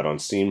Tale is out on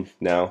Steam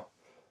now.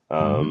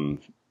 I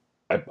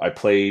didn't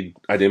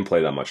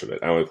play that much of it.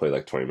 I only played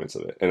like 20 minutes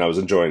of it, and I was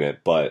enjoying it.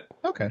 But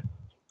okay.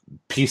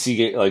 PC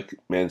game, like,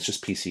 man, it's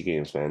just PC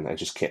games, man. I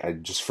just can't. I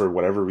just, for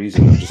whatever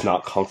reason, I'm just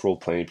not comfortable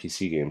playing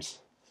PC games.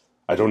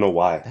 I don't know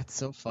why. That's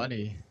so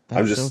funny.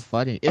 So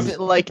funny. Is it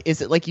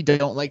like you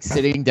don't like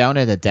sitting down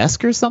at a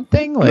desk or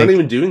something? Like, I'm not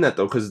even doing that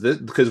though,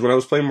 because when I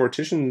was playing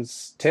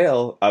Mortician's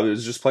Tale, I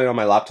was just playing on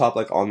my laptop,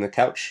 like on the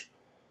couch,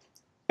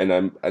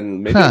 and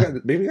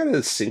maybe I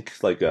gotta sync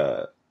like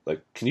a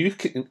can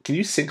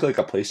you sync like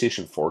a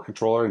PlayStation 4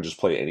 controller and just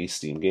play any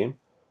Steam game?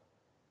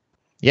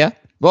 Yeah.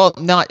 Well,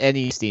 not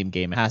any Steam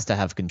game. It has to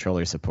have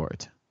controller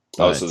support.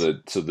 Oh, so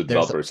the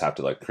developers have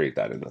to like create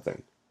that in the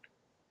thing.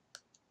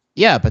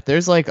 Yeah, but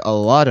there's like a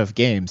lot of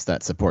games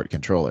that support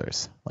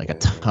controllers, like a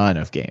ton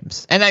of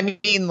games. And I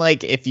mean,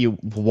 like if you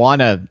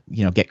want to,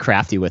 get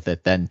crafty with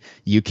it, then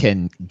you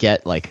can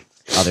get like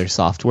other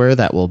software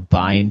that will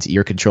bind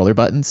your controller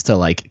buttons to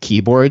like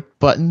keyboard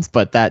buttons,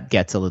 but that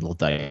gets a little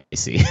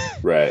dicey.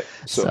 Right.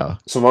 So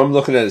when I'm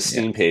looking at a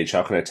Steam page,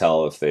 how can I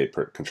tell if they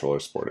put controller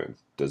support in?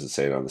 Does it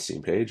say it on the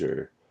Steam page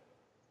or?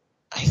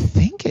 I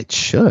think it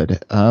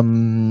should.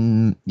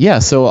 Yeah,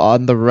 so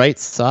on the right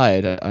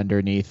side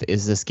underneath,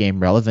 is this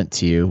game relevant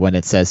to you? When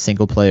it says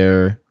single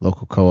player,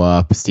 local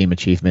co-op, Steam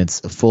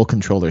achievements, full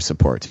controller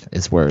support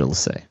is where it'll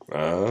say.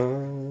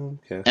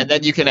 Okay. And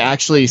then you can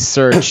actually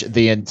search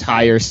the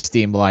entire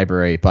Steam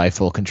library by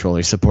full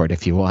controller support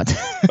if you want.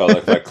 Oh, like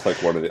if I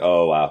click one of the...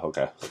 Oh, wow,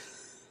 okay.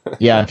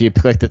 Yeah, if you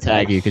click the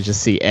tag, you can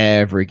just see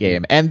every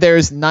game. And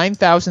there's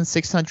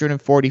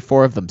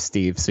 9,644 of them,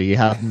 Steve, so you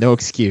have no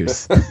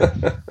excuse. All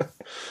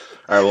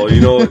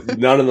right, well,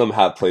 none of them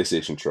have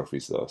PlayStation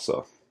trophies, though,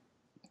 so.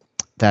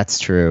 That's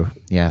true.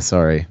 Yeah,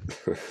 sorry.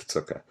 It's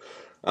okay.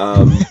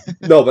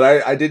 No,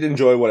 but I did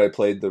enjoy what I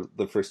played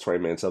the first 20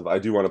 minutes of. I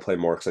do want to play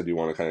more because I do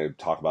want to kind of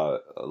talk about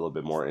it a little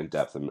bit more in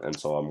depth, and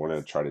so I'm going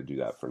to try to do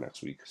that for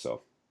next week.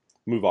 So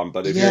move on.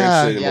 But if you're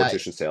interested in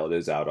Mortician's Tale, it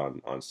is out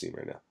on Steam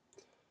right now.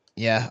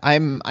 Yeah,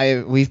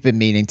 we've been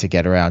meaning to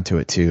get around to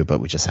it too,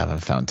 but we just haven't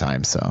found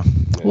time, so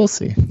we'll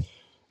see.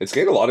 It's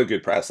getting a lot of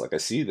good press. Like I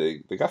see they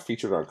got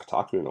featured on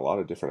Kotaku and a lot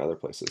of different other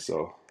places.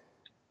 So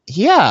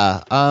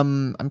yeah,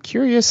 I'm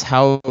curious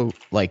how,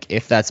 like,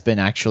 if that's been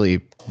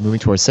actually moving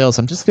towards sales.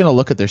 I'm just gonna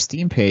look at their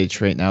Steam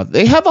page right now.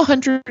 They have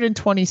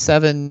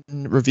 127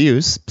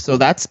 reviews, so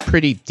that's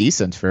pretty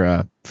decent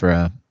for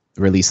a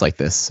release like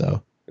this.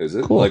 So is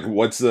it cool. Like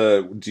what's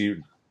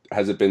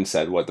has it been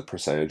said what the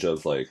percentage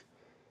of like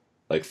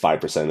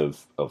 5%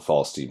 of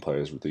all Steam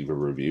players would leave a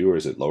review, or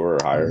is it lower or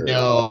higher?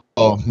 No,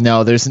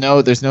 there's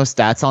no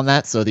stats on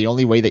that. So the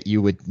only way that you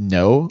would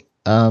know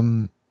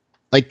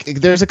like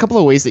there's a couple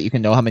of ways that you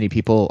can know how many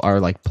people are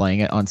like playing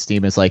it on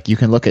Steam. Is like you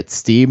can look at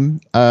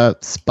Steam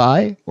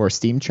Spy or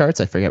Steam charts,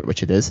 I forget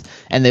which it is,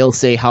 and they'll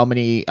say how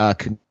many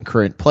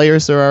concurrent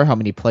players there are, how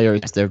many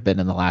players there have been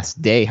in the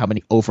last day, how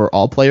many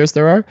overall players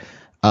there are,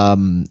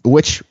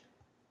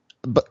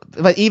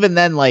 but even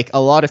then, like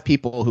a lot of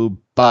people who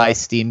buy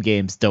Steam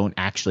games don't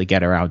actually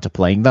get around to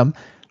playing them.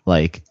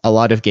 Like a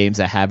lot of games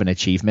that have an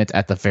achievement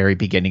at the very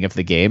beginning of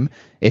the game,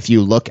 if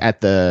you look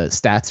at the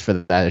stats for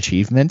that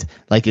achievement,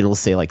 like it'll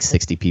say like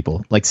 60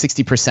 people, like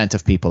 60%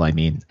 of people,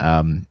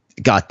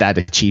 got that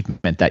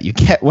achievement that you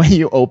get when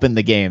you open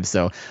the game.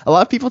 So a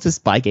lot of people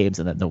just buy games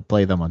and then don't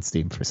play them on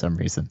Steam for some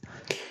reason.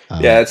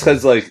 Yeah, it's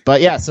because like,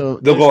 but yeah, so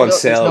they'll go on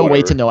sale. There's no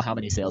way to know how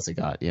many sales it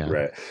got. Yeah,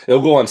 right.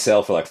 It'll go on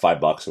sale for like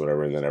 $5 or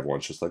whatever, and then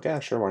everyone's just like, yeah,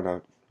 sure, why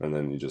not? And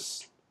then you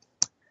just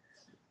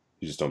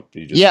don't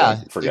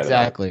forget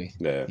exactly.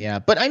 About it. Yeah.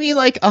 But I mean,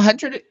 like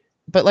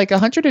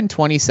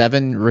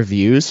 127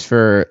 reviews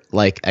for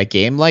like a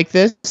game like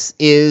this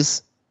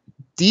is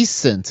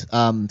decent,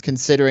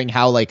 considering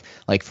how like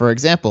for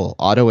example,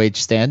 Auto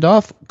Age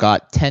Standoff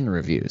got 10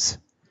 reviews.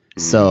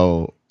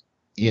 So,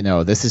 you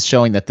know, this is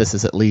showing that this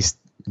is at least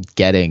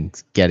getting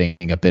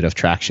a bit of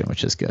traction,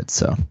 which is good.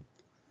 So, and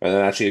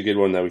then actually a good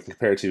one that we can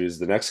compare to is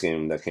the next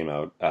game that came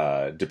out,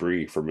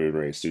 Debris for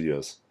Moonray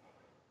Studios.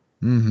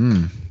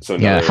 Mm-hmm. So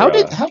yeah, how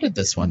did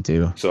this one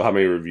do? So how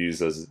many reviews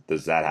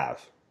does that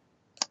have?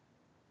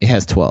 It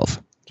has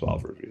 12.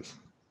 12 reviews.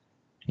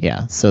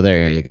 Yeah, so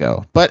there you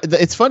go. But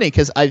it's funny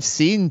because I've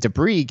seen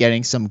Debris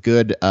getting some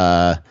good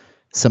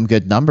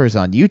numbers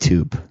on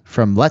YouTube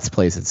from Let's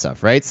Plays and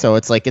stuff, right? So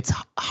it's like it's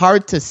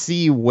hard to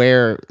see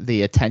where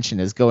the attention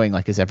is going.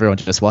 Like, is everyone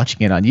just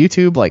watching it on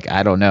YouTube? Like,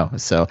 I don't know.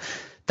 So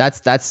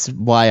that's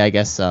why I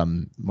guess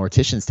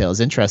Mortician's Tale is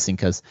interesting,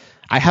 because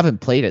I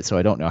haven't played it, so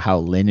I don't know how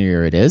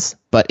linear it is.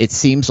 But it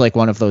seems like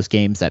one of those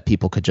games that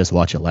people could just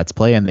watch a Let's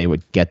Play and they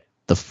would get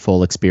the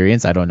full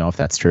experience. I don't know if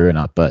that's true or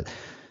not, but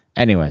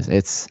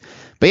anyways,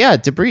 but yeah,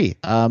 Debris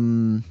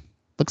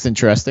looks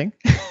interesting.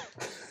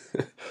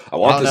 I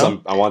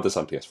want this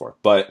on PS4,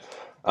 but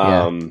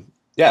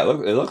yeah,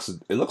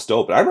 it looks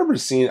dope. I remember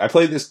I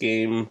played this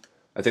game.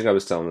 I think I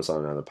was telling this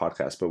on another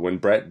podcast, but when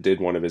Brett did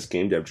one of his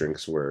game dev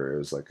drinks, where it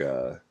was like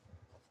a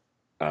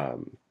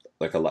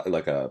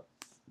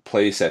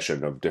play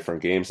session of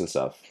different games and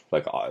stuff,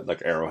 like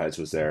Arrowheads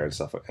was there and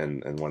stuff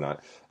and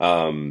whatnot.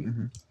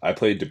 I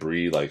played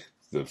Debris like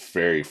the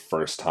very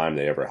first time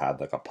they ever had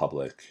like a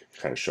public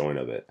kind of showing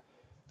of it.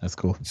 That's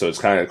cool. So it's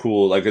kind of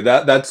cool. Like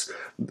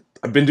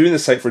I've been doing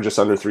this site for just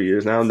under 3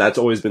 years now, and that's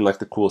always been like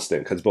the coolest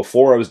thing. Because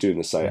before I was doing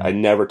the site, I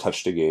never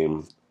touched a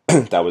game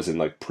that was in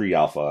like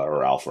pre-alpha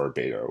or alpha or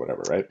beta or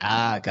whatever, right?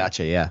 Ah,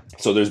 gotcha. Yeah.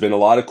 So there's been a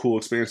lot of cool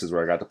experiences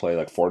where I got to play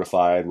like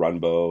Fortified,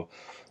 Runbow,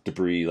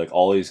 Debris, like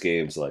all these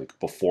games like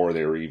before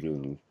they were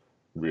even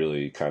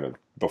really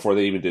before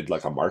they even did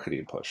like a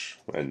marketing push,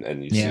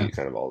 and you see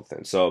kind of all the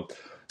things. So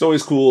it's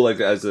always cool,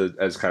 like as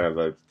kind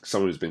of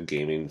someone who's been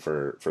gaming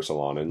for so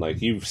long, and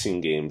like you've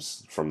seen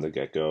games from the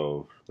get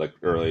go, like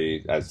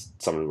early as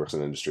someone who works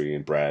in the industry,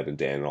 and Brad and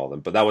Dan and all of them.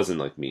 But that wasn't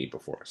like me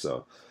before,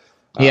 so.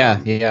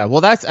 Yeah. Well,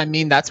 that's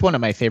one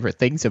of my favorite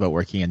things about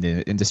working in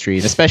the industry,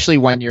 and especially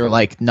when you're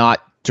like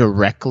not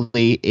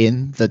directly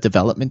in the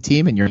development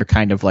team and you're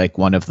kind of like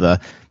one of the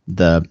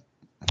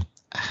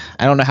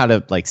I don't know how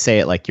to like say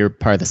it, like you're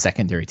part of the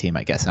secondary team,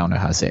 I guess. I don't know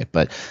how to say it,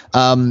 but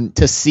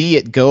to see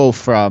it go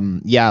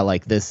from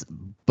like this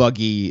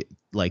buggy,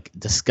 like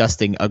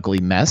disgusting, ugly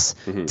mess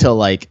to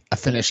like a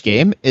finished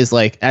game is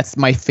like, that's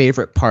my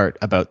favorite part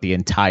about the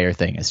entire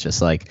thing. It's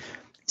just like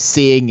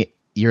seeing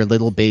your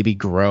little baby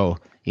grow.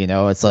 You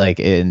know, it's like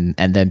and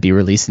then be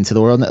released into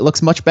the world, and it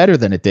looks much better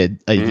than it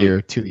did a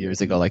year, 2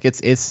 years ago. Like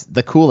it's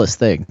the coolest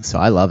thing. So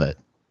I love it.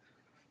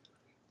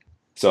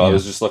 So I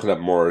was just looking at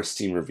more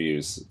Steam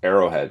reviews.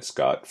 Arrowhead's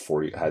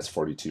has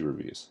 42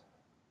 reviews.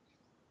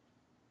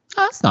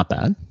 That's not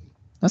bad.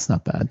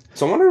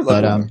 So I wonder,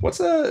 like, what's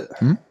a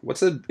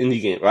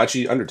indie game? Well,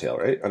 actually, Undertale,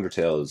 right?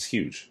 Undertale is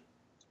huge.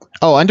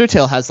 Oh,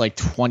 Undertale has like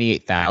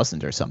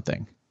 28,000 or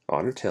something. Oh,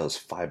 Undertale is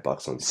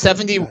 $5 on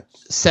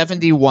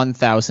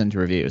 71,000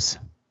 reviews.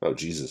 Oh,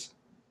 Jesus.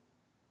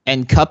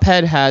 And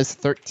Cuphead has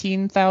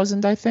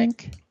 13,000, I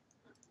think.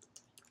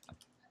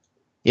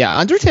 Yeah,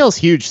 Undertale's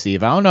huge,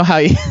 Steve. I don't know how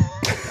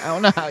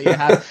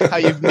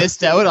you've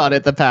missed out on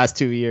it the past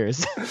 2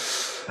 years.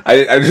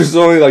 I just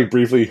only like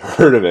briefly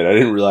heard of it. I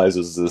didn't realize it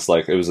was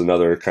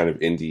another kind of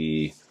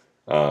indie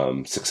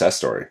success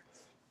story.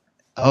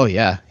 Oh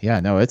yeah,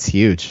 no, it's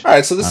huge. All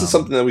right, so this is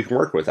something that we can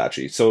work with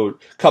actually. So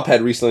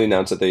Cuphead recently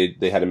announced that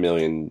they had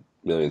 1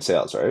 million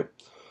sales, right?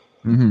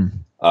 Mm-hmm.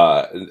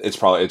 It's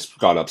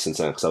gone up since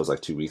then because that was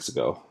like 2 weeks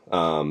ago.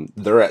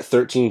 They're at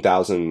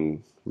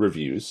 13,000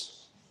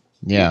 reviews.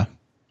 Yeah.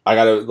 I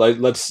gotta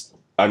is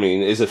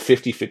a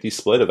 50-50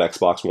 split of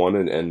Xbox One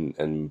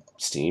and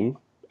Steam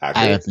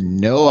accurate? I have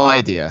no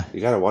idea.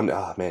 You gotta wonder.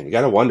 Oh man, you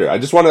gotta wonder. I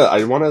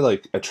wanna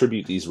like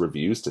attribute these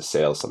reviews to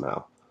sales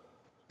somehow.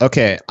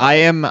 Okay,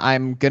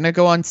 I'm gonna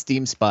go on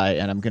Steam Spy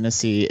and I'm gonna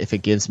see if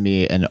it gives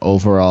me an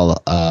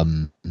overall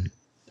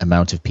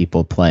amount of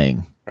people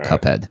playing All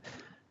right. Cuphead.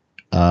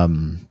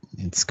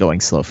 It's going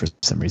slow for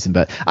some reason,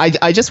 but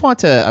I just want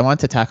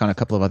to tack on a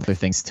couple of other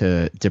things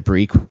to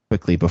Debris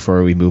quickly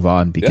before we move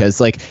on, because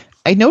like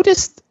I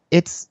noticed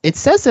it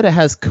says that it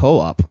has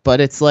co-op, but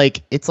it's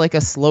like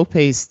a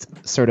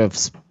slow-paced sort of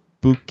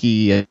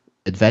spooky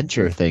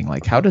adventure thing.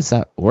 Like, how does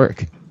that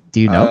work? Do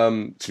you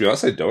know? To be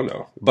honest, I don't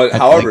know. But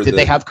however, like, did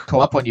they have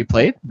co-op when you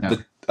played? No.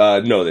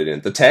 No, they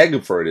didn't. The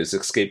tag for it is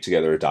escape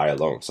together or die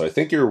alone. So I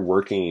think you're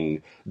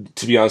working.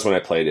 To be honest, when I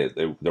played it,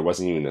 there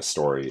wasn't even a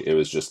story. It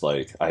was just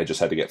like I just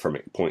had to get from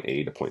point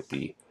A to point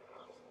B.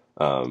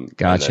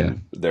 Gotcha.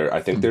 I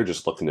think they're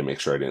just looking to make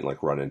sure I didn't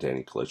like run into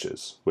any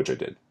glitches, which I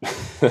did.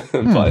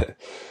 But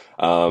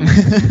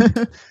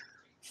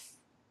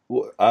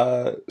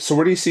so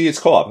where do you see its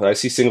co-op? I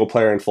see single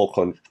player and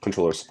full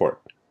controller support.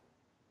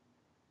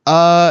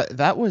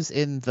 That was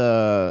in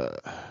the.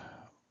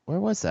 Where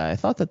was that? I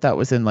thought that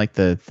was in like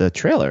the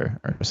trailer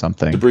or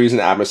something. Debris is an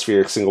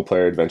atmospheric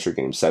single-player adventure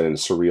game set in a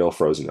surreal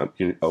frozen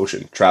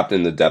ocean. Trapped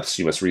in the depths,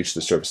 you must reach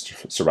the surface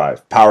to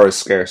survive. Power is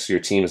scarce, your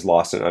team is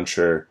lost and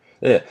unsure,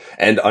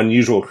 and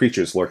unusual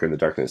creatures lurk in the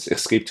darkness.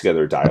 Escape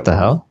together, die alone. What the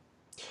hell?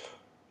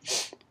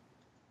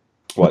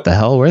 What the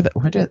hell?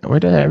 Where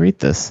did I read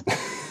this?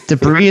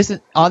 Debris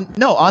isn't on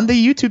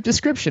the YouTube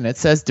description. It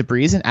says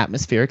Debris is an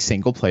atmospheric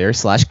single-player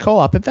 /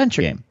 co-op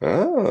adventure game.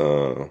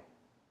 Oh.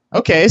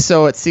 Okay,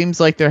 so it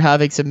seems like they're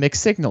having some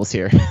mixed signals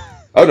here.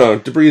 Oh no,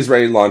 Debris is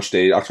ready launch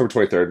date October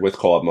 23rd with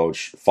co-op mode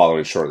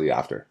following shortly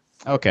after.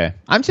 Okay,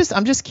 I'm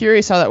just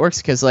curious how that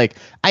works, because like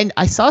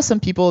I saw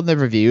some people in the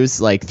reviews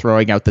like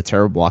throwing out the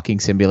term walking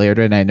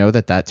simulator, and I know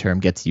that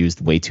term gets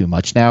used way too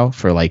much now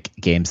for like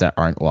games that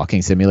aren't walking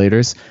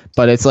simulators.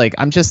 But it's like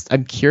I'm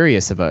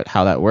curious about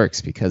how that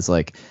works, because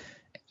like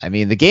I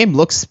mean the game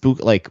looks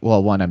like,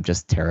 well, one, I'm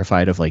just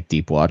terrified of like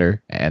deep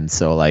water, and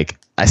so like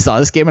I saw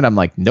this game and I'm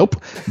like,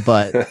 nope.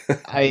 But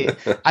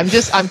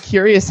I'm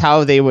curious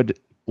how they would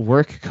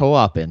work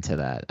co-op into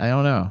that. I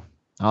don't know.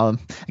 I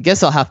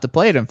guess I'll have to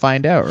play it and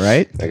find out,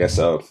 right? I guess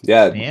so.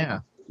 Yeah.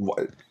 Yeah.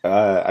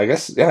 I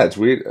guess, yeah, it's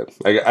weird.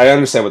 I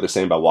understand what they're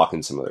saying about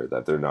walking simulator,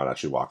 that they're not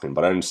actually walking,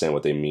 but I understand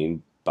what they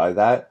mean by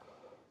that.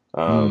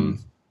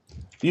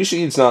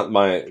 Usually it's not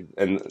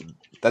and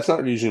that's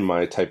not usually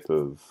my type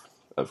of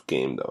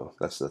game, though.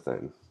 That's the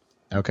thing.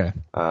 Okay.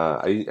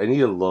 I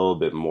need a little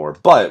bit more.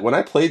 But when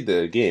I played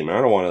the game,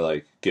 I don't want to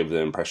like give the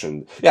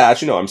impression. Yeah,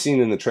 actually, no. I'm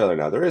seeing in the trailer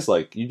now. There is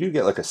like you do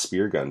get like a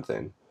spear gun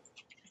thing.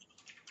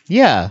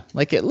 Yeah,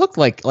 like it looked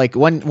like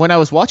when I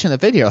was watching the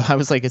video, I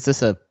was like, "Is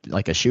this a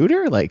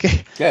shooter?" Like,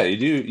 yeah,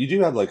 you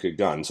do have like a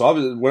gun.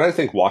 So when I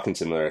think walking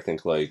simulator, I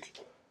think like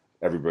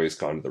Everybody's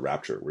Gone to the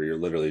Rapture, where you're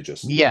literally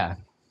just you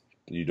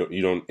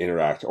don't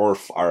interact, or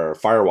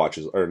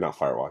Firewatch or not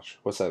Firewatch.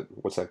 What's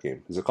that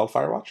game? Is it called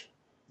Firewatch?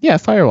 Yeah,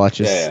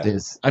 Firewatch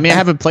is. I mean, I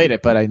haven't played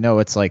it, but I know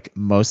it's like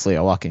mostly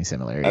a walking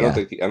simulator. I don't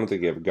think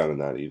you have a gun in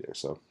that either.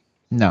 So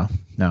no.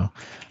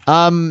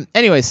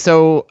 Anyway,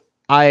 so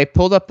I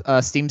pulled up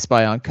Steam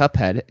Spy on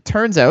Cuphead. It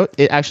turns out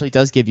it actually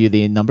does give you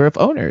the number of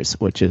owners,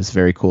 which is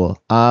very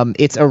cool.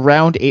 It's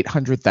around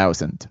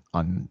 800,000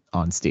 on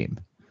Steam.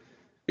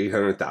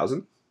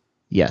 800,000?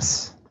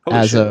 Yes. Holy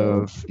as shit.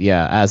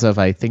 of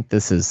I think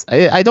this is.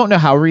 I don't know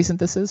how recent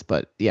this is,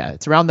 but yeah,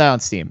 it's around that on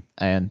Steam,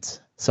 and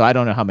so I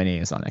don't know how many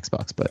is on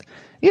Xbox, but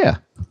yeah,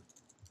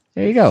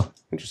 there you go.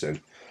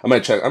 Interesting. I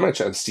might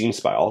check Steam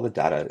Spy. All the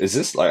data. Is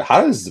this like?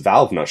 How does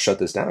Valve not shut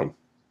this down?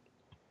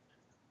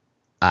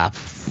 I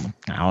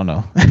don't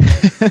know.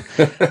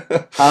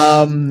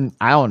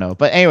 I don't know.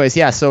 But anyways,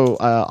 yeah. So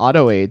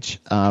AutoAge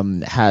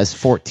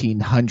has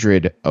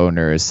 1,400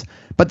 owners,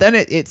 but then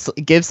it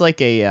gives like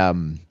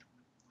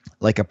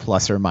a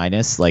plus or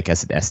minus, like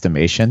as an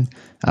estimation.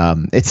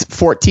 It's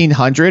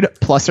 1,400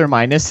 plus or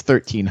minus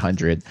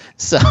 1,300.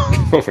 So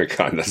oh my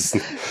god, so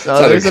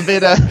there's a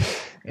bit of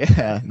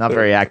not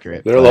very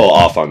accurate. They're a little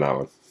off on that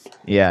one.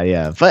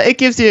 Yeah, but it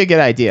gives you a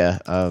good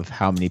idea of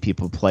how many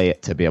people play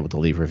it to be able to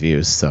leave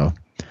reviews. So,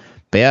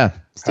 but yeah,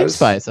 Steam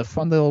Spy, it's a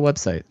fun little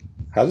website.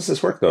 How does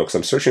this work though? Because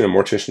I'm searching a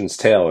Mortician's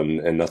Tale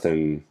and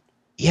nothing.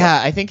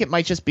 Yeah, I think it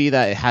might just be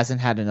that it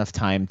hasn't had enough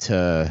time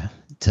to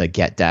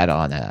get data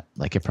on that.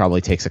 Like it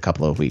probably takes a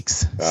couple of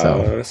weeks.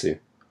 So I see.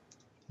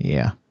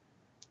 Yeah.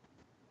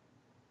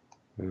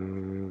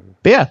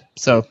 But yeah,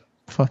 so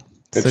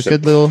it's a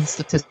good little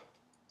statistic.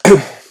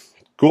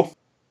 Cool.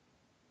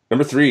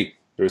 Number 3.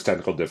 There was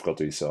technical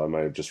difficulties, so I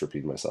might have just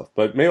repeated myself.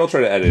 But maybe I'll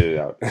try to edit it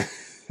out.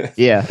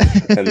 Yeah.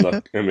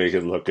 and make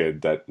it look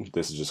good that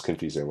this is just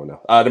confusing everyone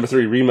now. Number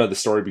 3, Rima, The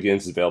Story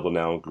Begins, is available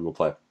now on Google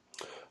Play.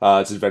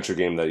 It's an adventure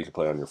game that you can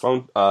play on your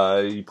phone.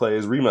 You play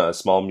as Rima, a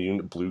small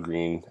mutant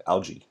blue-green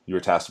algae. You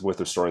are tasked with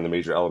restoring the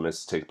major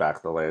elements to take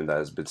back the land that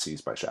has been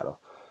seized by Shadow.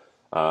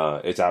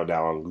 It's out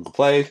now on Google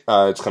Play.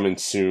 It's coming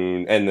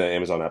soon, and the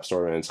Amazon App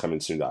Store, and it's coming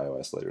soon to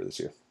iOS later this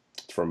year.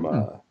 It's from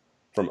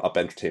Up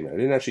Entertainment. I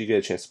didn't actually get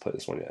a chance to play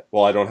this one yet.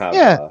 Well, I don't have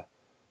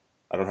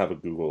a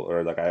Google,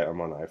 or like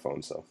I'm on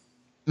iPhone, so.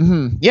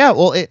 Yeah,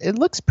 well, it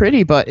looks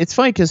pretty, but it's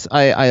funny because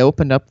I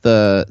opened up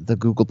the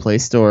Google Play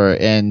Store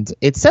and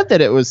it said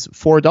that it was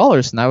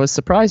 $4, and I was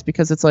surprised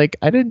because it's like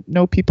I didn't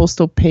know people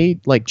still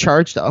paid like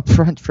charged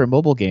upfront for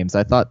mobile games.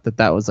 I thought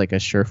that was like a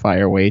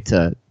surefire way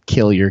to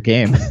kill your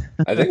game.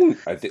 I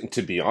think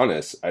to be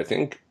honest, I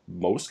think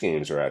most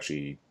games are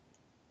actually.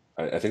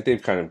 I think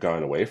they've kind of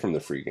gone away from the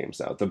free games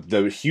now.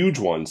 The huge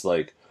ones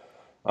like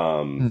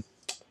Yeah,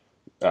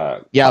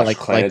 Clash of like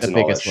Clans the and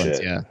all biggest that ones.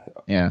 shit. Yeah,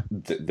 yeah.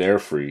 They're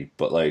free,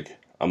 but like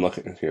I'm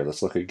looking here.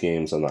 Let's look at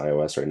games on the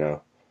iOS right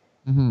now.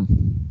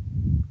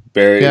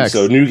 Yeah.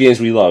 So new games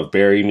we love: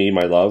 Bury Me,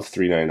 My Love,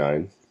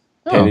 $3.99.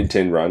 Oh,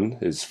 Pennington Run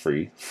is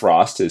free.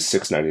 Frost is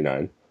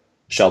 $6.99.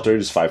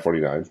 Sheltered is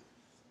 $5.49.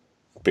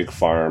 Big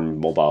Farm,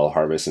 Mobile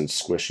Harvest, and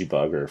Squishy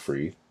Bug are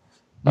free.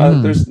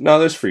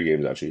 There's free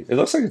games actually. It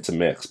looks like it's a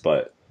mix,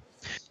 but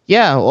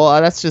yeah.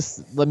 Well, that's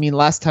just. I mean,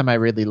 last time I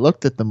really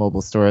looked at the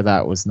mobile store,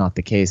 that was not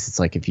the case. It's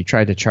like if you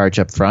tried to charge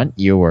up front,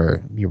 you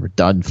were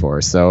done for.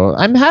 So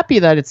I'm happy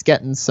that it's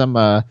getting some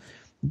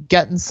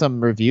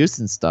reviews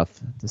and stuff,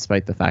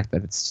 despite the fact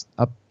that it's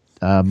up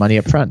money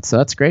up front. So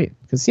that's great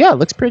because it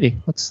looks pretty.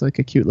 Looks like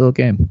a cute little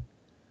game.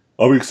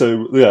 I'll be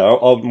excited. Yeah,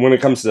 I'll when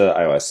it comes to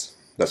iOS,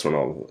 that's when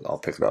I'll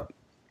pick it up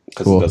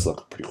because It does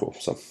look pretty cool.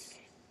 So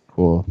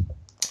cool.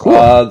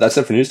 That's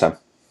it for news time.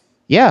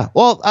 Yeah,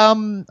 well,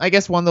 I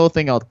guess one little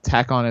thing I'll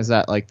tack on is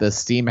that like the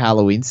Steam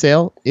Halloween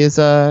sale is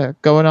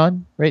going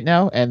on right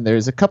now, and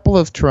there's a couple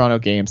of Toronto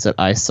games that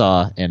I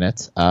saw in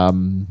it.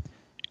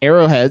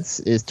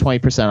 Arrowheads is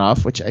 20%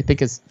 off, which I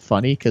think is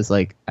funny because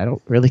like I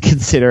don't really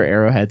consider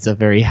Arrowheads a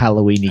very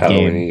Halloween-y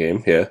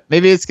game. Yeah.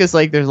 Maybe it's because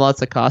like there's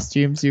lots of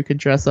costumes you can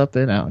dress up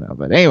in. I don't know,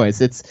 but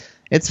anyways, it's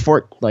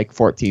like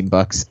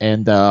 $14,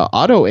 and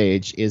Auto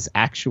Age is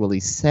actually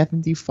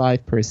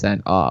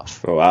 75%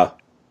 off. Oh wow.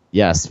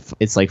 Yes,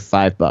 it's like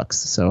 $5.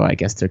 So I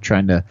guess they're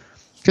trying to,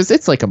 because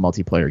it's like a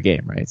multiplayer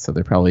game, right? So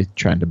they're probably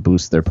trying to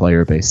boost their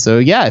player base. So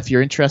yeah, if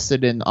you're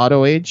interested in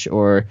Auto Age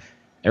or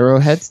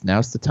Arrowheads,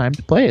 now's the time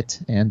to play it,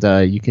 and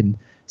you can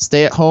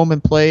stay at home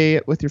and play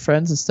it with your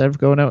friends instead of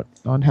going out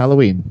on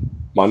Halloween.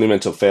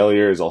 Monumental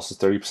Failure is also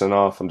 30%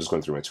 off. I'm just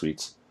going through my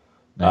tweets.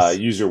 Nice.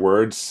 Use Your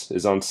Words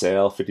is on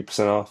sale,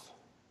 50% off.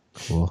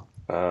 Cool.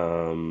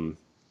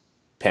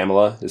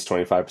 Pamela is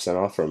 25%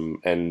 off from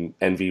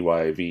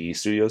NVYVE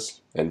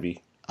Studios.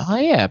 NV. Oh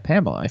yeah,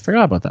 Pamela. I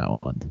forgot about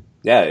that one.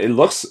 Yeah, it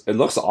looks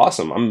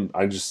awesome.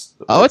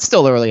 It's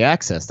still early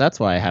access. That's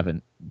why I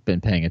haven't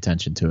been paying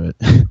attention to it.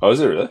 Oh, is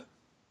it really?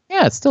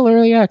 Yeah, it's still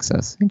early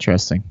access.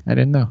 Interesting. I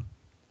didn't know.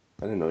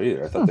 I didn't know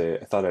either. I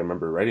thought I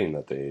remember writing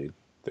that they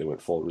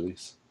went full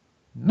release.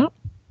 Nope.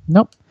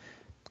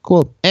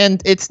 Cool.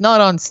 And it's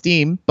not on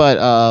Steam, but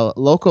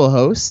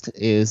localhost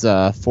is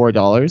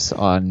 $4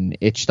 on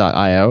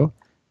itch.io.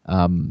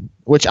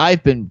 Which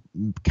I've been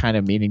kind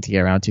of meaning to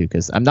get around to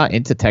because I'm not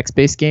into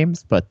text-based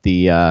games, but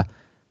the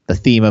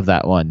theme of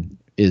that one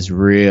is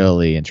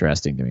really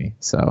interesting to me.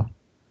 So,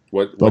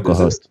 what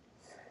localhost?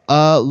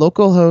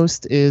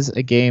 Localhost is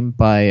a game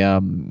by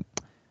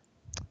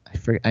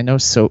I know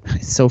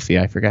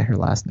Sophia. I forgot her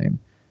last name.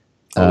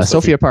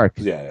 Sophia Park.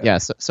 Yeah.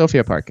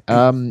 Sophia Park.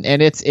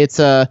 And it's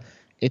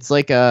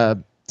like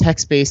a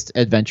text-based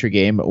adventure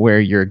game where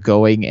you're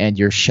going and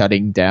you're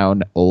shutting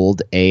down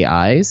old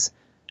AIs.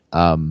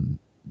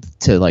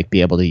 To like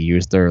be able to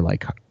use their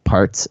like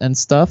parts and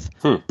stuff,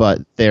 but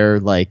they're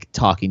like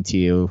talking to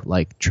you,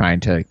 like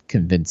trying to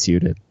convince you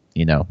to,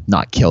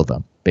 not kill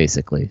them,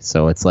 basically.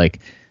 So it's like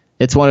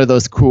it's one of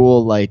those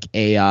cool like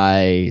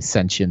AI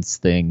sentience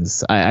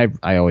things. I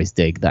always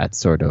dig that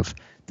sort of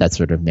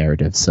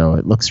narrative. So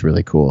it looks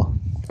really cool.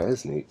 That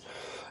is neat.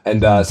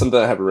 And something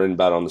I haven't written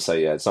about on the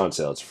site yet. It's not on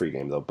sale. It's a free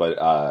game though.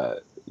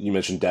 But you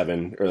mentioned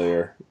Devin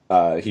earlier.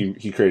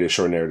 He created a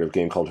short narrative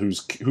game called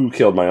Who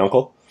Killed My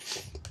Uncle.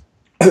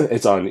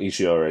 It's on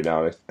Itch.io right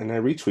now, and I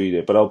retweeted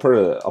it, but I'll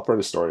put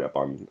a story up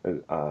on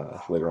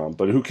later on.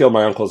 But Who Killed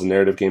My Uncle is a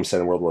narrative game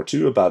set in World War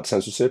II about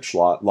censorship,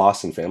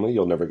 loss, and family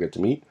you'll never get to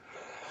meet.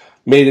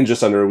 Made in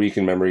just under a week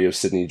in memory of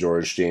Sidney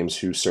George James,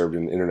 who served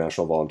in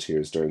International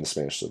Volunteers during the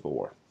Spanish Civil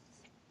War.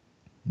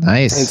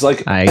 Nice. And it's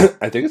like I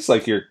think it's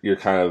like you're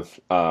kind of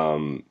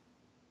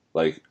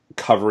like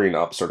covering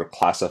up sort of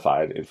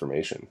classified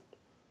information.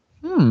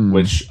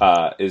 Which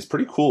is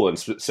pretty cool, and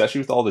especially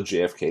with all the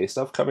JFK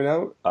stuff coming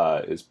out,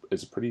 is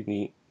a pretty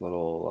neat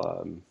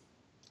little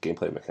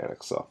gameplay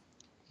mechanic. So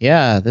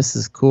yeah, this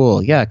is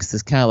cool. Yeah, because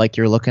it's kind of like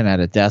you're looking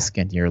at a desk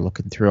and you're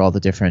looking through all the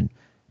different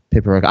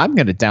paperwork. I'm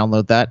going to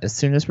download that as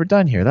soon as we're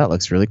done here. That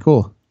looks really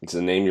cool. It's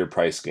a name your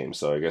price game.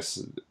 So I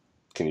guess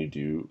can you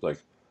do like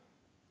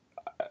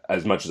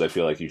as much as I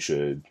feel like you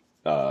should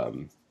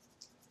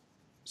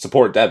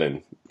support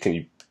Devin? Can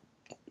you?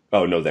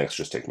 Oh, no, thanks.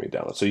 Just take me to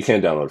download. So you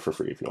can download it for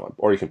free if you want,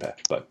 or you can pay.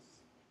 But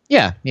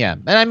yeah.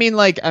 And I mean,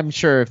 like, I'm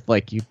sure if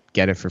like you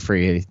get it for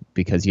free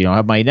because you don't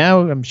have money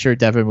now, I'm sure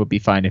Devin would be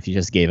fine if you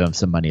just gave him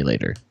some money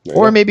later,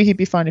 or maybe he'd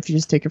be fine if you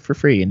just take it for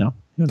free. Who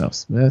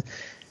knows?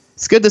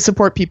 It's good to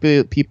support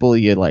people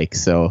you like.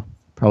 So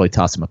probably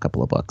toss him a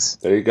couple of bucks.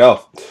 There you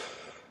go.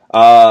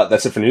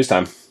 That's it for news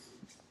time.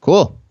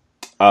 Cool.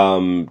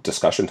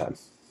 Discussion time.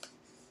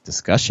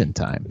 Discussion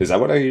time. Is that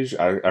what I use?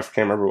 I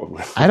can't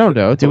remember. I don't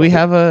know. Do we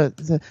have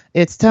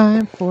it's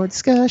time for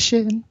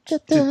discussion.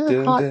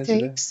 Hot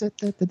takes.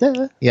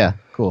 Yeah,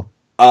 cool.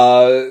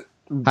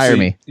 Hire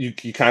me.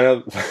 You kind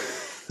of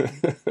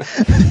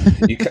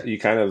you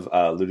kind of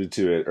alluded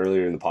to it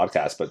earlier in the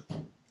podcast, but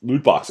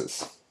loot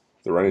boxes,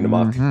 they're running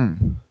amok.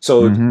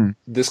 So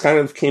this kind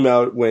of came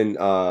out when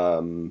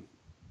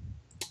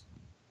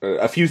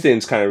a few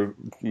things kind of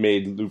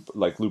made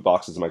loot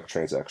boxes and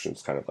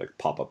microtransactions kind of like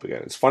pop up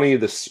again. It's funny,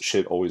 this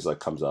shit always like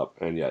comes up,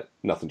 and yet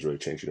nothing's really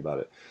changing about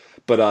it.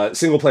 But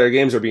single player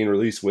games are being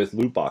released with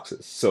loot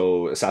boxes.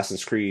 So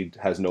Assassin's Creed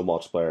has no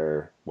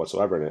multiplayer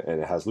whatsoever in it,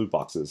 and it has loot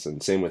boxes.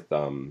 And same with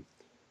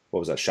what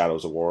was that,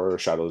 Shadows of War or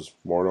Shadows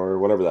Mordor or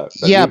whatever that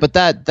yeah, but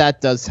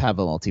that does have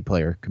a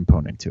multiplayer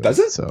component to it. Does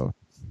it? So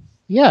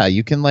yeah,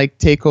 you can like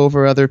take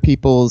over other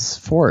people's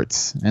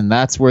forts, and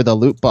that's where the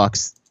loot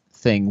box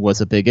thing was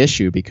a big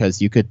issue,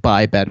 because you could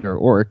buy better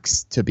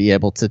orcs to be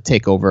able to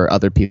take over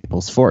other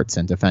people's forts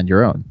and defend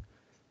your own.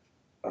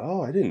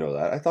 Oh, I didn't know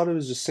that. I thought it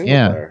was just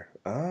single player.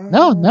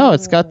 No,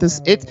 it's got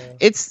this.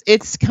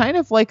 It's kind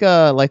of like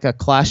a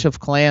Clash of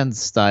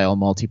Clans style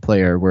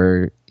multiplayer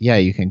where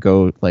you can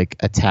go like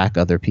attack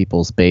other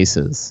people's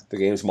bases. The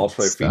game's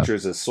multiplayer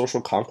features a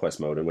social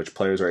conquest mode in which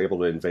players are able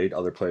to invade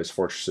other players'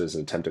 fortresses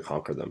and attempt to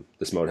conquer them.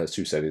 This mode has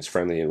two settings: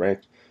 friendly and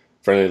ranked.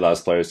 Friendly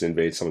allows players to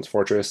invade someone's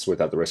fortress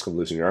without the risk of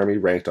losing your army.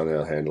 Ranked, on the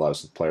other hand,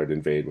 allows the player to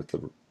invade with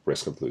the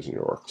risk of losing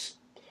your orcs.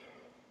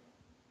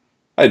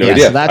 I had no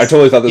idea. I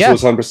totally thought this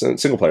was 100%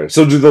 single player.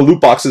 So do the loot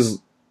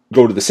boxes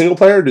go to the single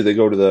player, or do they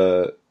go to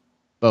the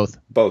both?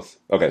 Both.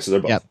 Okay, so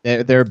they're both.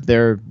 Yeah,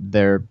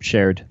 they're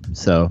shared.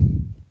 So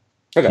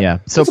okay. Yeah.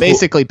 So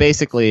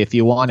basically, if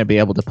you want to be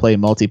able to play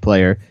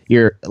multiplayer,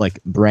 you're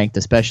like ranked,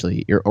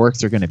 especially your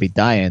orcs are going to be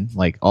dying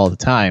like all the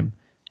time,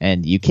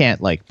 and you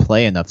can't like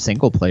play enough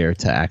single player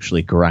to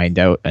actually grind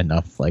out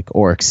enough like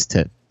orcs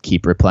to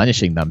keep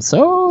replenishing them.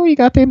 So you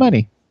got to pay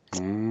money.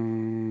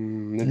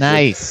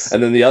 Nice.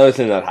 And then the other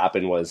thing that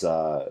happened was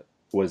the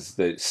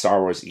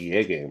Star Wars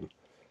EA game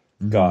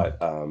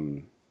got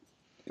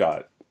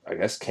I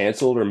guess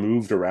canceled or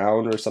moved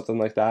around or something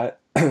like that.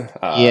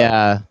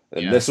 And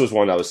this was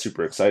one I was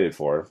super excited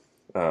for,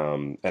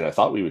 and I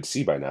thought we would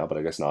see by now, but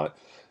I guess not.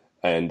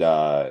 And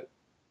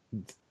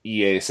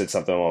EA said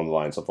something along the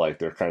lines of like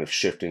they're kind of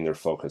shifting their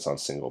focus on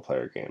single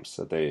player games.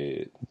 So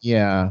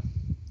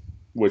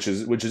which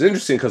is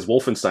interesting because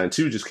Wolfenstein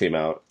 2 just came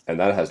out and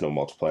that has no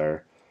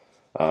multiplayer.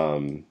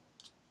 And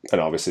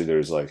obviously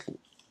there's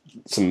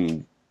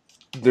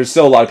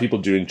still a lot of people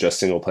doing just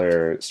single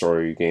player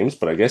story games,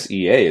 but I guess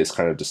EA has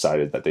kind of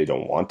decided that they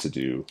don't want to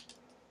do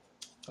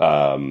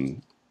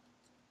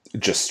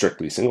just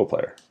strictly single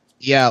player.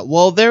 Yeah,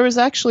 well, there was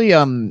actually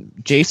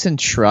Jason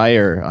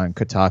Schreier on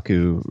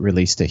Kotaku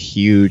released a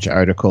huge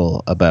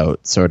article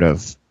about sort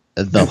of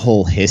the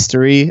whole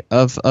history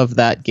of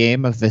that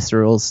game, of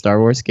Visceral's Star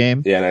Wars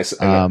game. Yeah,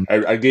 and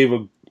I gave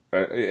it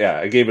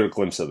a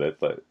glimpse of it,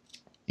 but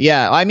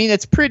yeah, I mean,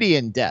 it's pretty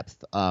in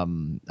depth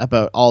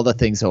about all the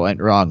things that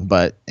went wrong,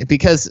 but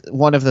because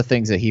one of the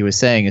things that he was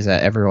saying is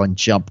that everyone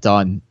jumped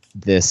on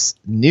this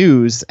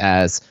news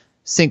as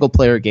single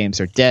player games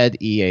are dead.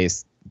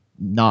 EA's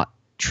not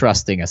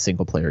trusting a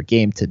single player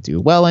game to do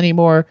well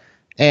anymore,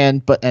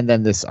 and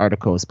then this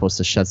article was supposed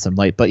to shed some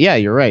light. But yeah,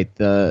 you're right.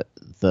 The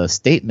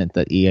statement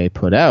that EA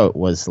put out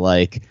was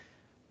like,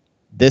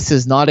 this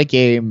is not a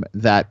game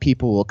that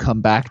people will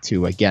come back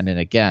to again and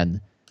again,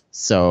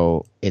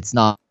 so it's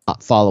not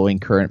following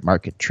current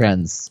market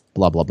trends,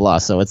 blah blah blah.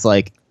 So it's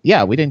like,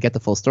 yeah, we didn't get the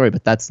full story,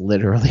 but that's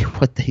literally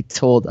what they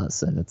told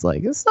us, and it's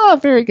like, it's not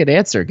a very good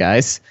answer,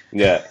 guys.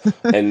 Yeah.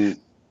 And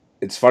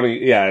it's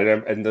funny,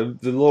 yeah, and the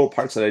little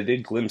parts that I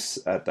did glimpse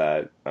at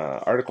that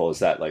article is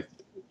that like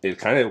it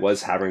kind of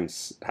was having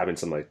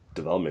some like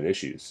development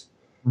issues.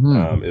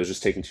 It was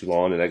just taking too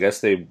long, and I guess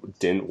they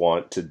didn't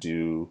want to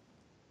do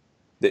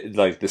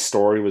the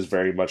story was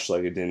very much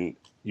like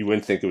you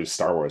wouldn't think it was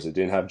Star Wars. It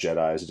didn't have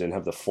Jedis, it didn't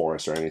have the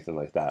Force or anything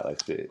like that.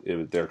 Like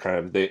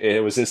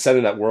it was set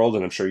in that world,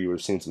 and I'm sure you would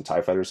have seen some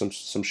TIE fighters,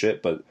 some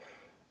shit, but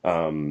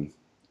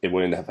it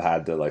wouldn't have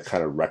had the like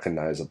kind of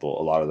a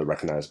lot of the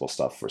recognizable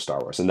stuff for Star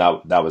Wars, and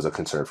that was a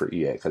concern for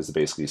EA because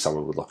basically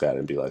someone would look at it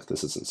and be like,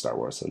 "This isn't Star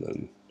Wars," and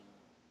then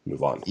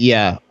move on.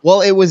 Yeah,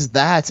 well, it was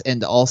that,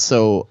 and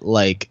also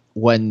like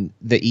when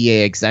the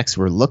EA execs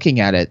were looking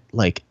at it,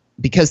 like,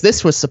 because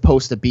this was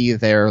supposed to be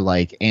their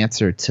like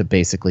answer to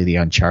basically the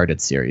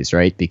Uncharted series,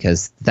 right?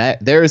 Because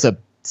there is a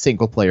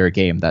single player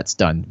game that's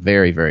done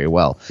very, very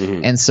well.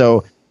 And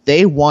so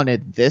they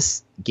wanted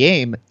this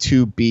game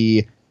to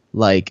be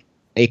like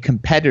a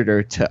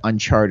competitor to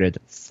Uncharted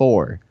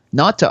 4,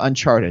 not to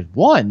Uncharted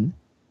 1,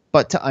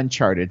 but to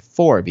Uncharted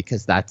 4,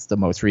 because that's the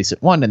most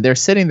recent one. And they're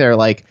sitting there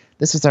like,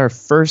 this is our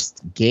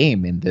first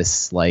game in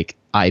this like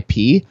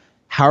IP.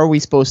 How are we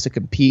supposed to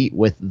compete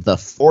with the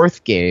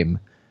fourth game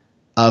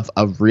of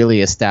a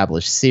really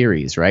established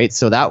series, right?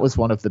 So that was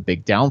one of the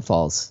big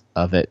downfalls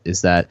of it,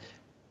 is that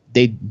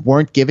they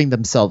weren't giving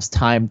themselves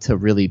time to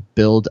really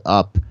build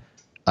up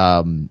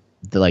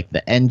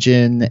the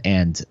engine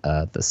and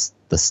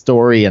the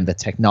story and the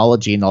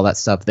technology and all that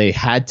stuff, they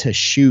had to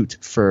shoot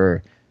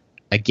for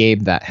a game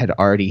that had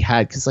already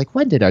had, because like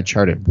when did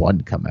Uncharted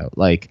 1 come out?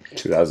 Like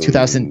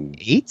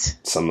 2008,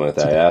 something like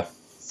that. Yeah,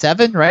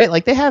 7, right?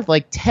 Like they have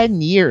like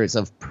 10 years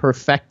of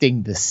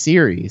perfecting the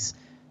series,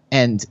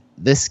 and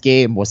this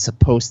game was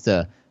supposed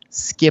to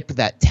skip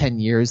that 10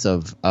 years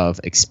of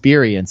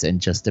experience and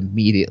just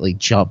immediately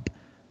jump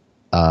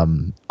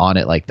on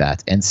it like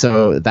that. And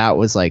so that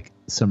was like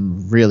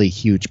some really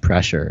huge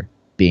pressure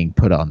being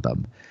put on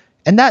them.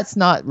 And that's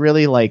not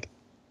really like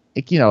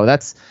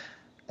that's,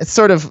 it's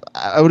sort of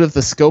out of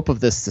the scope of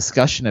this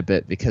discussion a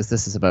bit, because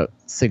this is about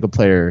single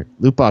player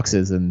loot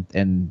boxes,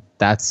 and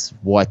that's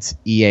what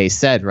EA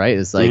said, right?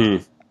 Is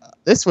like,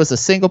 this was a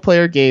single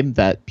player game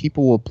that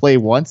people will play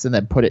once and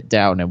then put it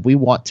down, and we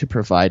want to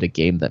provide a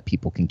game that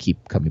people can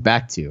keep coming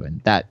back to. And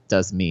that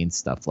does mean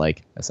stuff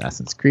like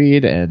Assassin's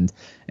Creed and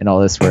all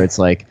this, where it's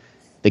like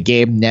the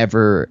game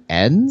never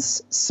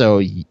ends, so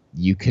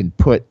you can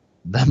put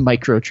the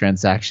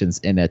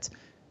microtransactions in it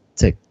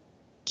to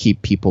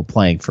keep people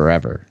playing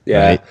forever.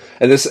 Yeah, right?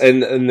 And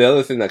the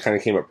other thing that kind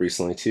of came up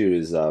recently too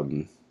is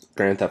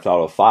Grand Theft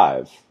Auto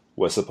 5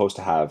 was supposed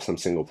to have some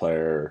single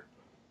player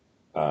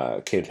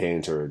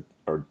campaigns or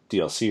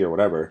DLC or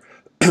whatever,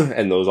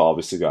 and those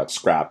obviously got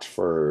scrapped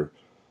for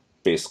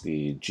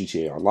basically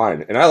GTA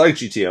Online. And I like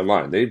GTA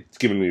Online; they've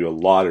given me a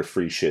lot of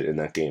free shit in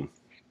that game.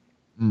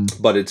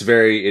 But it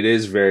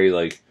is very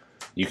like,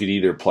 you could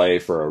either play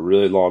for a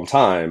really long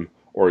time,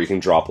 or you can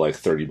drop like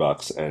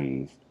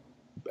 $30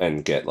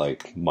 and get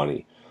like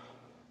money.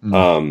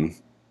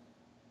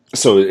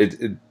 So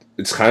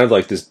it's kind of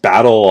like this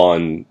battle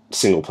on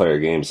single player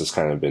games has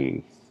kind of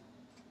been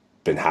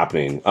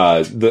happening.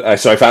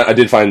 So I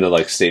did find the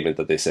like statement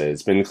that they said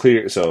it's been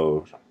clear.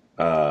 So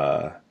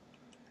it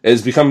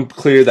has become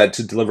clear that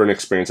to deliver an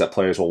experience that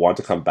players will want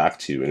to come back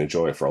to and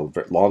enjoy for a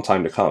long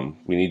time to come,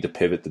 we need to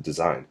pivot the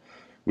design.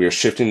 We are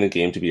shifting the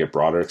game to be a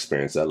broader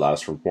experience that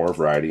allows for more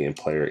variety and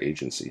player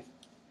agency.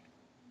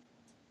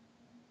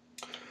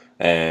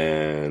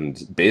 And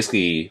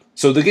basically,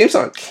 so the game's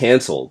not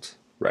canceled,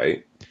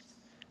 right?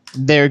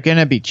 They're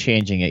gonna be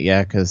changing it,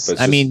 yeah. Because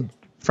I mean,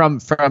 from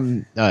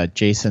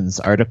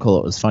Jason's article,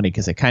 it was funny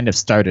because it kind of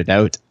started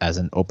out as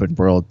an open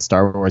world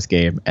Star Wars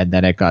game, and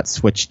then it got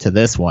switched to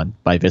this one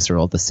by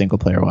Visceral, the single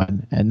player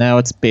one, and now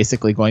it's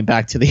basically going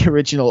back to the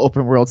original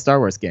open world Star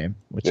Wars game,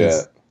 which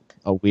is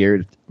a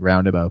weird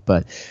roundabout,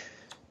 but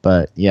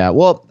yeah.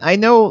 Well, I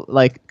know,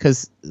 like,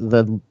 because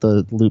the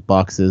loot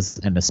boxes,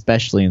 and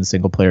especially in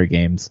single player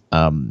games,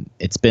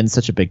 it's been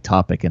such a big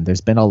topic, and there's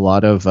been a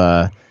lot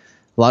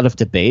of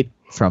debate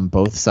from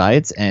both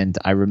sides. And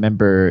I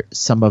remember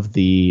some of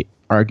the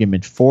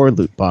argument for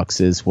loot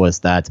boxes was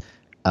that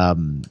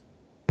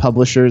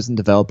publishers and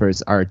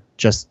developers are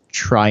just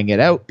trying it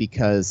out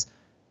because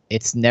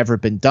it's never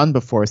been done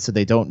before, so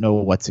they don't know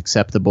what's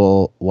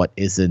acceptable, what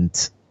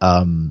isn't,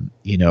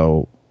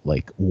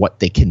 like what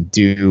they can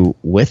do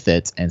with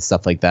it and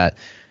stuff like that.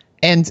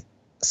 And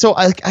so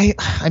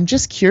I'm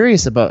just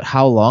curious about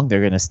how long they're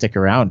going to stick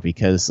around,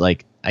 because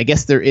like, I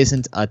guess there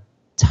isn't a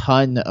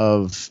ton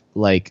of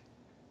like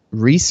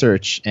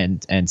research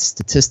and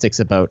statistics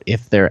about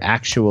if they're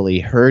actually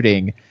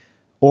hurting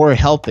or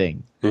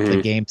helping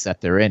the games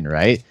that they're in,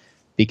 right?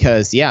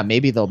 Because yeah,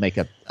 maybe they'll make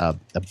a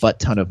butt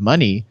ton of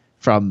money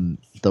from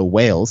the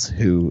whales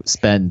who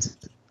spend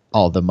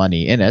all the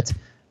money in it,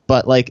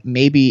 but like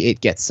maybe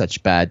it gets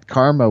such bad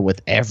karma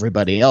with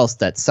everybody else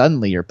that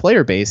suddenly your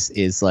player base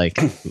is like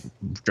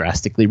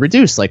drastically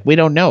reduced. Like, we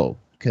don't know,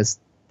 because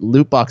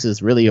loot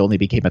boxes really only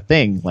became a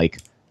thing like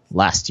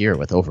last year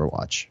with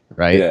Overwatch,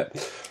 right? Yeah.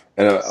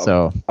 And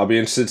I'll be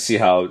interested to see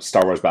how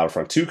Star Wars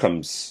Battlefront 2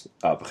 comes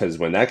up, because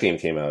when that game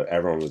came out,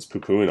 everyone was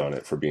poo-pooing on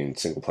it for being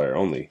single player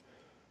only.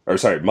 Or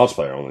sorry,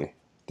 multiplayer only.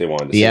 They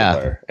wanted a single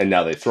player. And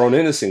now they've thrown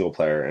in a single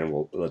player,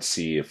 and let's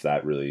see if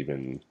that really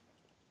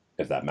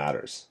if that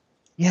matters.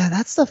 Yeah,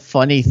 that's the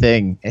funny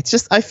thing. It's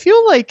just, I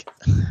feel like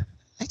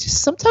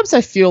sometimes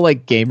I feel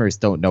like gamers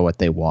don't know what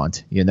they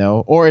want,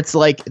 or it's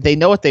like they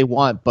know what they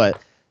want, but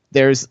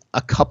there's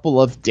a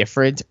couple of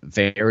different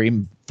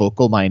very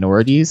vocal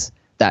minorities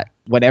that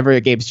whenever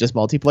a game's just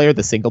multiplayer,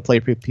 the single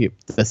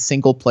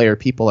player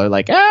people are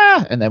like,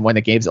 and then when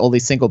a game's only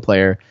single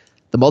player,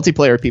 the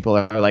multiplayer people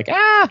are like,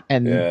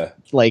 and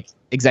like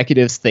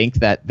executives think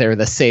that they're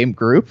the same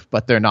group,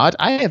 but they're not.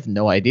 I have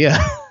no idea.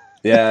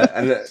 Yeah,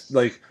 and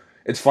like,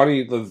 it's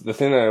funny, the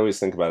thing that I always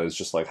think about is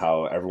just like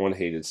how everyone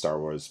hated Star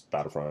Wars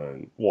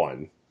Battlefront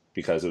 1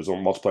 because it was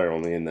multiplayer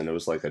only, and then it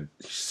was like a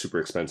super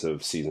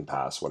expensive season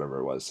pass, whatever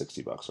it was,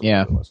 $60 or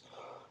whatever it was.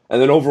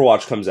 And then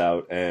Overwatch comes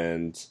out,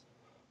 and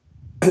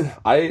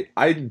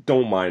I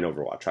don't mind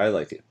Overwatch. I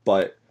like it.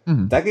 But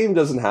that game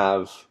doesn't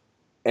have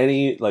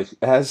any, like,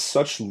 it has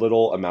such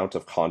little amount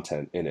of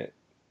content in it.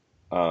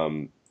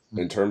 In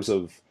terms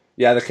of,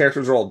 the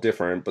characters are all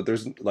different, but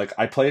there's, like,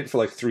 I played it for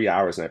like 3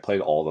 hours, and I played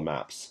all the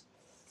maps.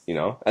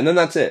 And then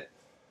that's it.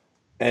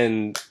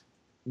 And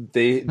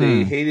they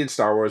hated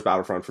Star Wars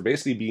Battlefront for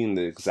basically being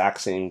the exact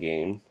same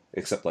game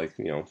except like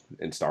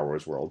in Star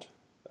Wars world.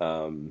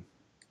 And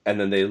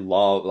then they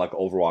love like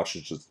Overwatch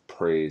is just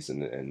praise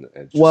and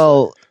just,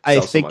 well, like,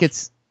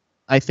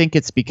 I think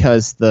it's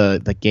because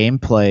the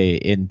gameplay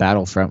in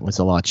Battlefront was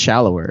a lot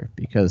shallower,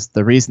 because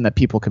the reason that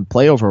people can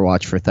play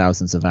Overwatch for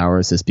thousands of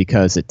hours is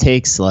because it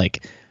takes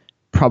like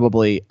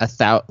probably a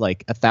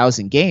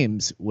thousand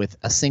games with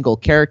a single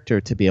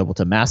character to be able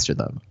to master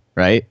them,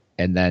 right?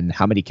 And then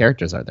how many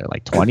characters are there?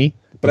 Like 20?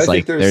 But I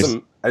think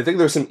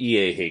there's some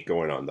EA hate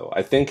going on though.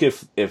 I think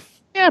if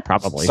yeah,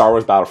 probably Star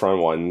Wars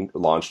Battlefront 1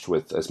 launched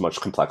with as much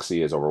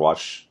complexity as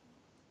Overwatch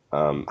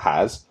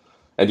has,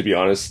 and to be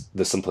honest,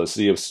 the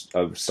simplicity of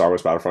Star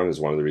Wars Battlefront is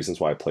one of the reasons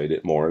why I played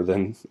it more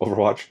than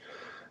Overwatch.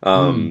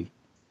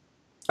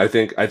 I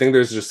think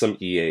there's just some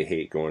EA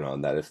hate going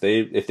on that if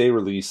they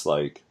release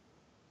like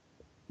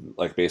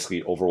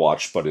basically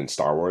Overwatch but in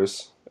Star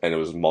Wars and it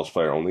was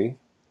multiplayer only,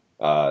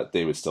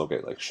 they would still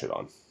get like shit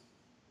on.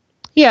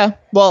 Yeah,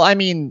 well, I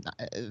mean,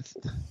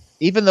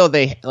 even though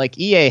they like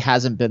EA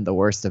hasn't been the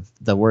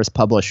worst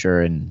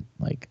publisher in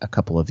like a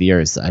couple of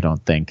years, I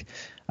don't think.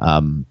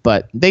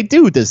 But they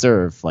do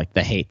deserve like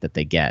the hate that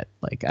they get.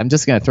 Like, I'm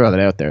just gonna throw that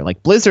out there.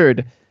 Like,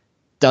 Blizzard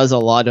does a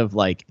lot of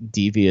like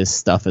devious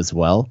stuff as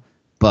well,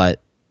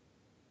 but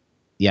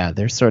yeah,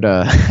 they're sort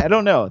of I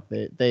don't know.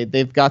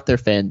 They've got their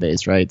fan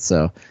base, right?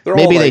 So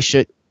maybe they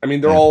should. I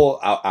mean, they're all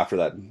out after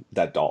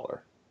that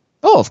dollar.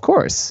 Oh, of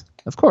course.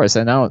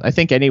 I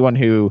think anyone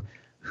who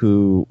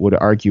would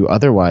argue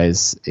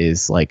otherwise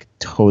is like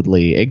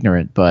totally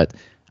ignorant. But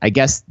I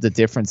guess the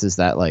difference is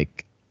that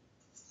like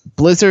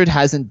Blizzard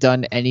hasn't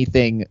done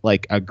anything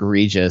like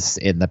egregious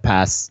in the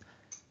past.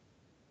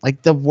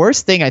 Like, the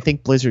worst thing I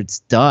think Blizzard's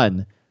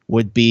done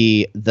would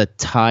be the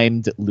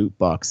timed loot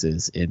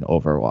boxes in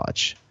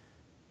Overwatch.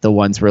 The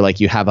ones where like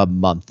you have a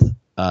month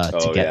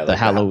to get the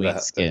Halloween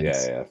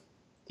skins.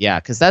 Yeah,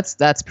 because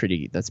that's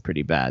pretty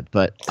bad.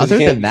 But other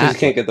than that, you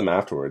can't get them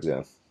afterwards.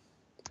 Yeah.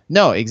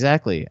 No,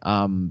 exactly.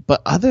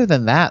 But other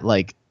than that,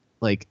 like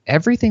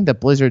everything that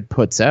Blizzard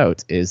puts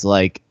out is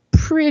like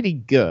pretty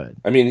good.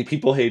 I mean,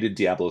 people hated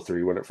Diablo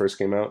 3 when it first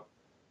came out.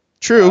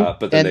 True,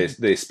 but then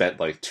they spent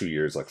like 2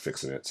 years like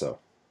fixing it. So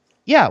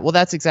yeah, well,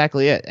 that's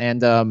exactly it.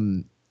 And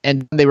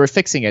when they were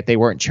fixing it, they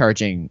weren't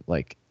charging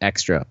like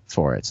extra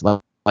for it.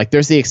 Like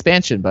there's the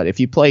expansion, but if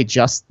you play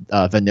just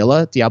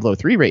vanilla Diablo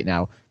 3 right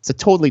now, it's a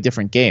totally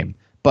different game.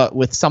 But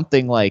with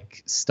something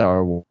like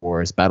Star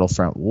Wars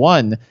Battlefront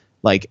 1,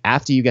 like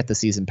after you get the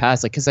season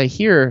pass, like, because I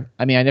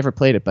never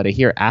played it, but I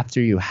hear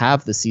after you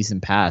have the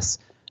season pass,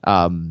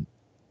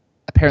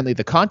 apparently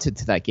the content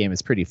to that game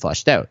is pretty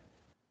fleshed out.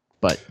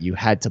 But you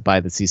had to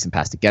buy the season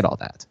pass to get all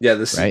that.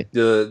 Yeah, right?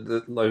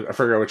 Like, I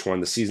forget which one.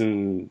 The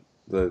season,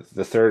 the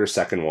third or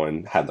second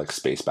one had like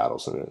space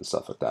battles in it and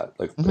stuff like that.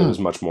 Like it was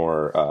much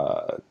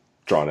more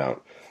drawn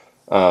out.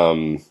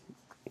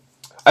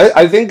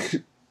 I think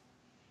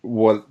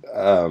what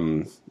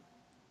kind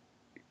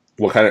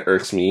of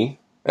irks me,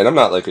 and I'm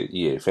not like an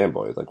EA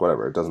fanboy, like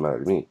whatever, it doesn't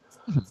matter to me,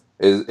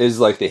 is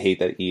like the hate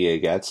that EA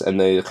gets, and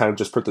they kind of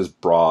just put this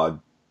broad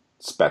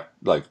spectrum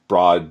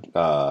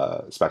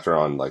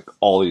on like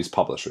all these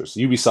publishers.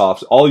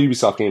 All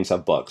Ubisoft games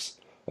have bugs,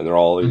 and they're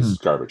all always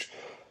garbage.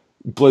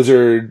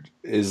 Blizzard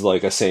is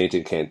like a saint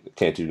and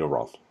can't do no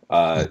wrong.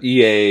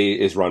 EA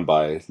is run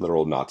by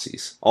literal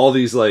Nazis. All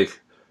these like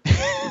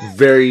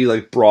very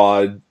like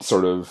broad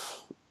sort of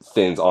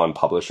things on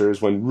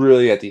publishers, when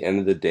really at the end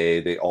of the day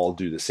they all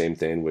do the same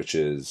thing, which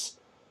is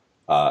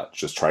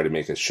just try to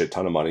make a shit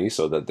ton of money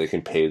so that they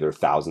can pay their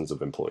thousands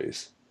of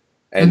employees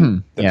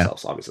and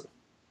themselves, obviously.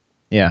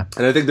 Yeah,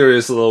 and I think there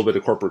is a little bit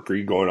of corporate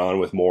greed going on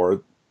with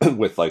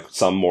with like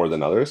some more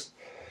than others.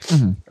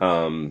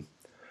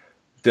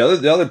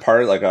 The other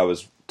part, like I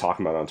was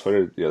talking about on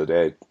Twitter the other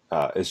day,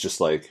 is just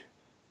like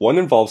one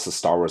involves the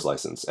Star Wars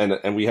license,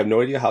 and we have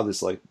no idea how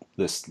this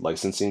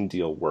licensing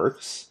deal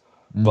works.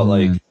 But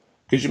like,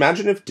 could you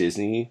imagine if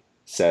Disney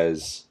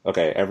says,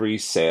 okay, every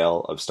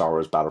sale of Star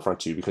Wars Battlefront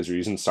 2, because you're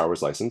using the Star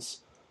Wars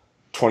license,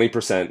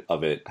 20%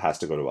 of it has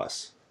to go to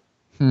us.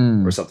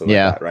 Or something like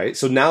that, right?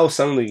 So now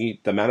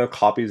suddenly the amount of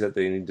copies that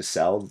they need to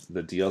sell,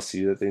 the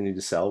DLC that they need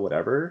to sell,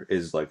 whatever,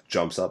 is like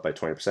jumps up by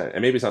 20%.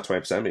 And maybe it's not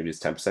 20%, maybe it's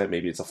 10%,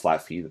 maybe it's a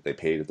flat fee that they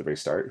paid at the very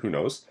start. Who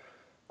knows?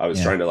 I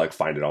was trying to like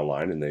find it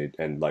online,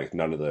 and like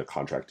none of the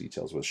contract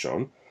details was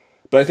shown.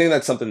 But I think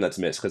that's something that's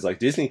missed, because like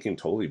Disney can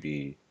totally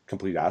be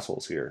complete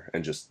assholes here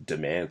and just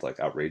demand like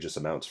outrageous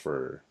amounts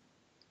for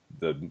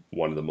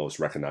one of the most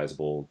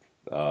recognizable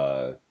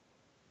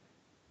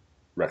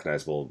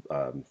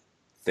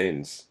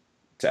things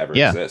to ever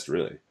exist,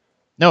 really.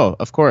 No,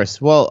 of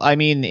course. Well, I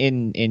mean,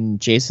 in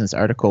Jason's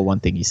article, one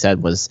thing he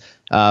said was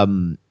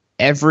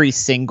every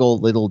single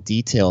little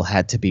detail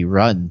had to be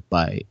run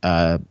by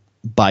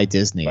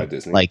Disney.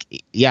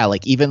 Like, yeah,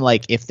 like even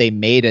like if they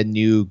made a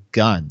new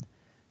gun,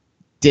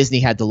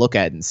 Disney had to look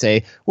at it and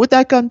say, would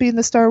that gun be in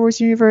the Star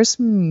Wars universe?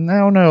 I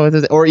don't know.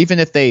 Or even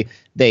if they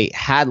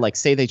had, like,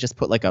 say they just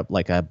put like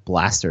a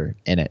blaster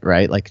in it,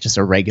 right? Like just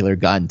a regular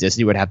gun,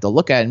 Disney would have to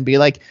look at it and be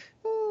like,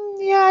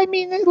 yeah, I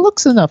mean, it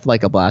looks enough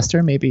like a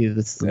blaster. Maybe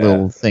this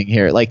little thing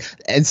here, like,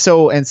 and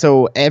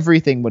so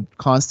everything would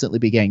constantly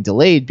be getting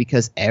delayed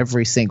because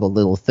every single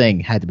little thing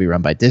had to be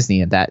run by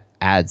Disney, and that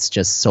adds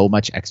just so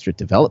much extra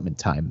development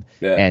time.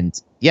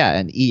 And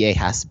EA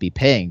has to be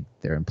paying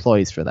their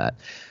employees for that.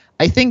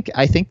 I think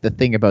the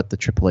thing about the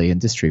AAA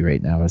industry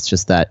right now is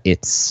just that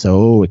it's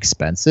so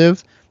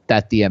expensive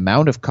that the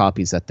amount of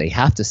copies that they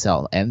have to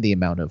sell and the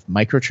amount of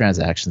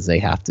microtransactions they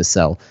have to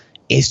sell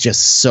is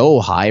just so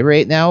high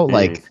right now.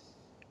 Like,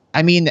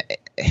 I mean,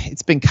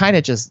 it's been kind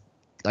of just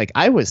like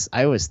I was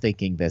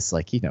thinking this,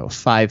 like,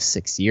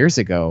 5-6 years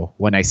ago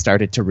when I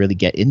started to really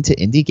get into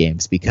indie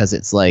games, because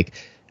it's like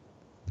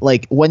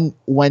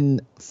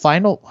when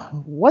Final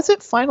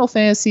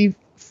Fantasy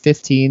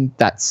 15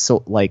 that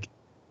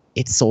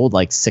it sold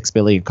like 6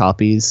 billion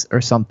copies or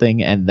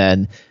something, and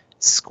then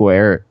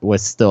Square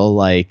was still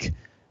like,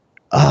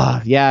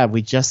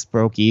 we just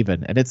broke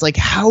even. And it's like,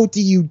 how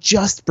do you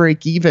just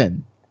break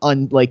even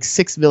on like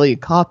 6 million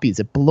copies?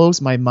 It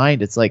blows my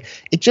mind. It's like,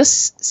 it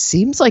just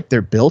seems like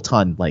they're built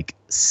on like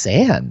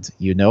sand,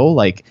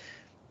 like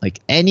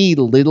any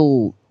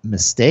little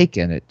mistake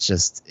and it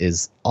just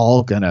is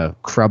all gonna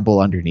crumble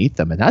underneath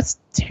them. And that's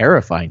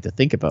terrifying to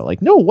think about.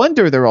 Like, no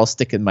wonder they're all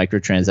sticking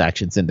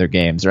microtransactions in their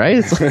games, right?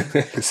 It's like,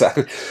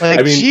 exactly. Like,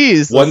 I mean,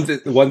 geez, one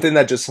thing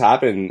that just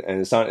happened,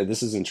 and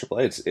this isn't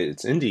AAA,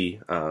 it's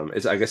indie.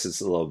 I guess it's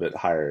a little bit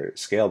higher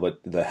scale, but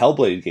the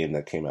Hellblade game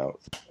that came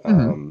out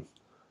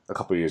a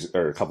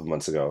couple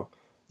months ago,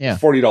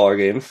 $40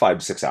 game, 5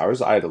 to 6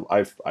 hours. I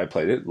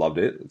played it, loved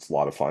it. It's a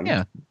lot of fun.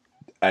 Yeah,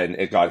 and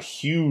it got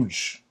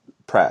huge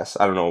press.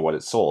 I don't know what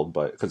it sold,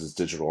 but because it's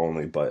digital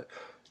only, but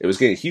it was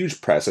getting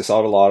huge press. I saw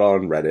it a lot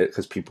on Reddit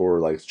because people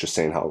were like just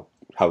saying how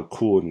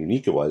cool and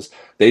unique it was.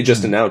 They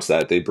just announced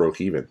that they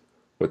broke even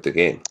with the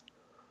game.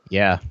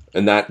 Yeah,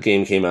 and that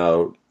game came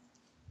out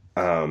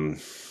a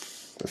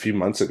few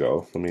months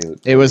ago.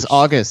 It was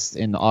August.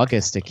 In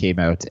August, it came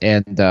out,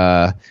 and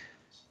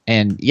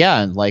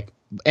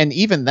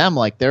even them,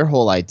 like, their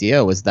whole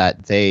idea was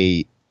that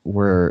they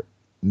were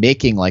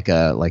making like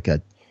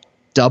a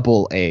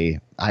double A,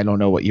 I don't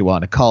know what you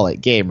want to call it,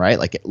 game, right?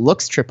 Like, it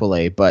looks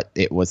AAA, but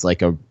it was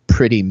like a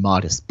pretty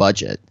modest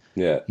budget.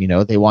 Yeah.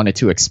 They wanted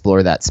to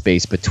explore that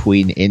space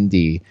between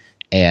indie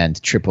and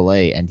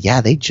AAA, and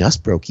they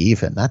just broke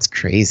even. That's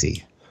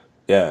crazy.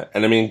 Yeah,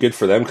 and I mean, good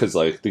for them, because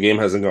like the game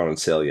hasn't gone on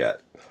sale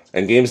yet,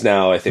 and games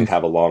now I think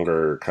have a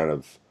longer kind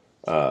of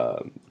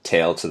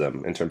tail to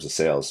them in terms of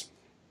sales.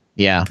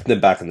 Yeah. Than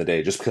back in the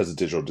day, just because of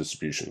digital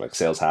distribution. Like,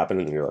 sales happen,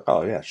 and you're like,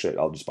 oh yeah, shit,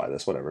 I'll just buy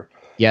this, whatever.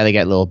 Yeah, they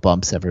get little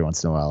bumps every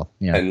once in a while.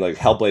 Yeah. And like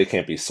Hellblade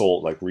can't be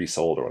sold, like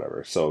resold or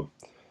whatever. So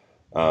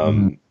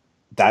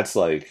that's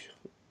like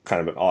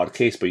kind of an odd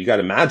case. But you got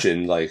to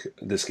imagine, like,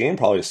 this game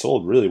probably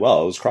sold really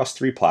well. It was across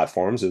 3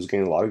 platforms. It was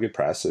getting a lot of good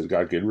press. It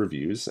got good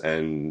reviews.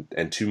 And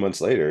 2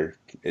 months later,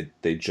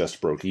 they just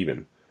broke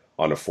even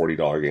on a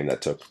 $40 game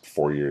that took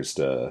 4 years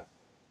to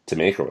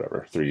make or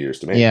whatever, 3 years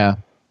to make. Yeah.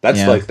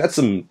 That's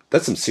some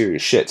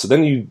serious shit. So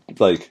then you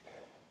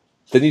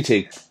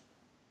take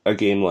a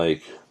game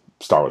like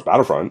Star Wars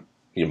Battlefront,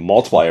 you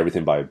multiply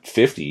everything by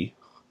 50,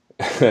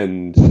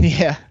 and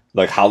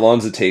like, how long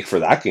does it take for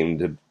that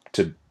game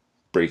to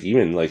break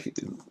even? Like,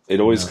 it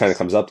always kind of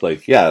comes up,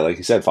 like, like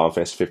you said, Final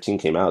Fantasy 15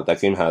 came out.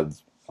 That game had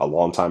a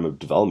long time of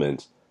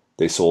development.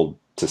 They sold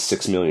to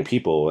 6 million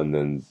people, and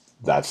then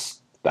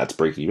that's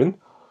break even.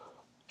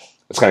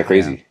 It's kind of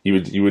crazy.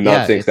 Yeah. You would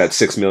not think that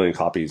 6 million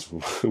copies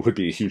would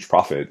be a huge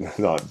profit,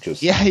 not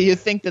just. Yeah, you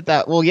think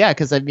that. Well, yeah,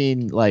 because I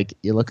mean, like,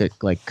 you look at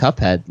like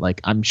Cuphead. Like,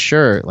 I'm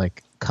sure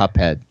like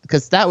Cuphead,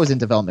 because that was in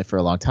development for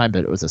a long time,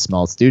 but it was a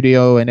small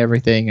studio and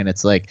everything, and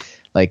it's like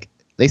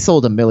they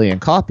sold 1 million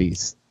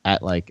copies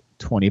at like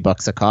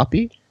 $20 a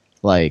copy.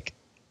 Like,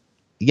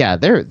 yeah,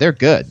 they're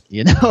good.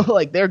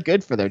 Like, they're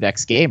good for their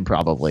next game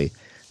probably.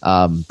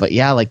 But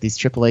yeah, like these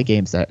AAA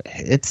games,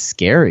 it's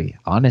scary,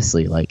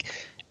 honestly. Like,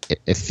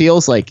 it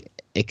feels like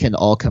it can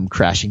all come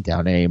crashing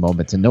down at any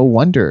moment, and no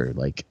wonder.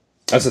 Like,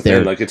 that's the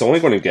thing. Like, it's only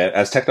going to get,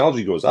 as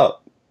technology goes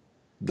up,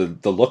 the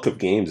look of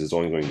games is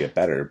only going to get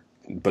better.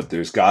 But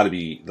there's got to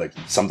be, like,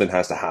 something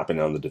has to happen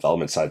on the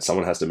development side.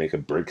 Someone has to make a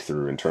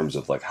breakthrough in terms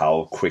of like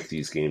how quick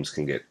these games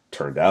can get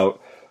turned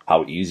out,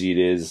 how easy it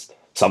is.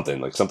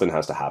 Something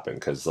has to happen,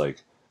 because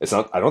like, it's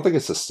not. I don't think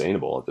it's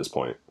sustainable at this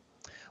point.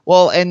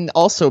 Well, and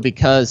also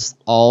because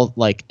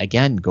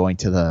again, going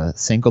to the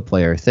single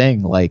player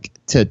thing, like,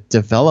 to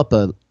develop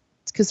a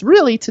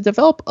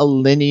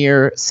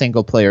linear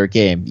single player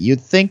game,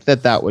 you'd think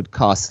that would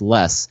cost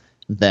less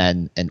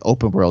than an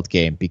open world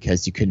game,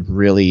 because you can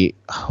really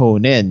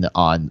hone in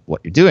on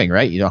what you're doing,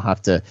 right? You don't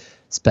have to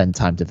spend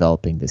time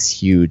developing this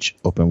huge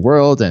open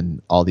world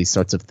and all these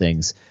sorts of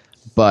things.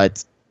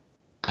 But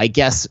I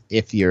guess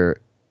if you're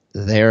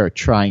there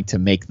trying to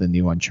make the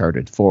new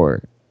Uncharted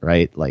 4,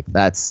 right? Like,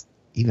 that's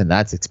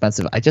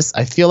expensive.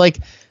 I feel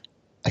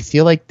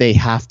like they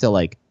have to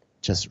like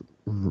just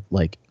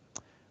like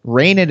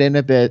rein it in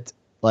a bit,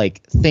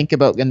 like think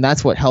about, and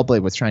that's what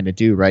Hellblade was trying to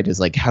do, right? Is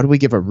like, how do we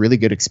give a really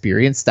good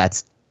experience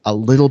that's a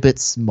little bit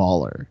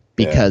smaller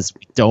because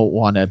we don't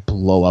want to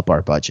blow up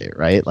our budget,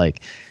 right?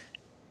 Like,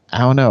 I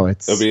don't know.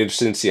 It'll be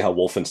interesting to see how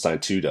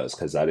Wolfenstein 2 does,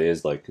 because that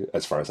is, like,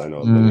 as far as I know,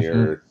 a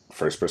linear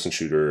first-person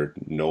shooter,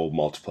 no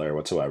multiplayer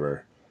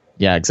whatsoever.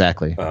 Yeah,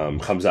 exactly.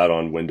 Comes out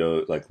on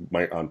Windows, like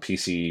on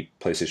PC,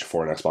 PlayStation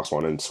 4, and Xbox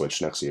One, and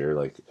Switch next year.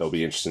 Like, it'll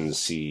be interesting to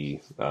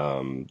see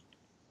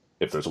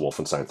if there's a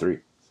Wolfenstein 3.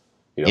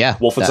 You know, yeah,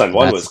 Wolfenstein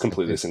 1 was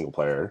completely single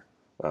player.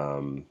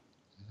 And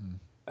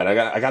I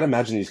got to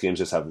imagine these games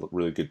just have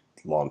really good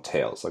long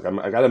tails. Like,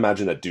 I got to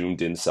imagine that Doom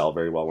didn't sell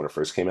very well when it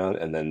first came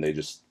out, and then they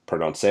just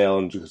put it on sale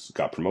and just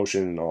got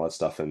promotion and all that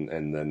stuff, and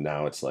then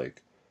now it's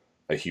like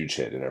a huge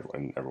hit,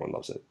 and everyone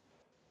loves it.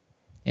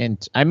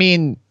 And I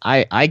mean,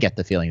 I get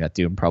the feeling that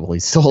Doom probably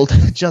sold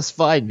just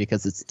fine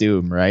because it's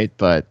Doom, right?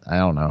 But I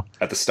don't know.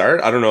 At the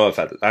start, I don't know if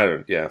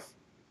yeah.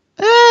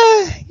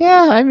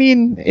 Yeah, I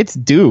mean, it's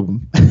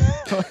Doom.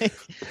 Like,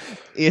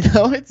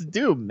 it's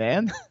Doom,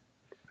 man.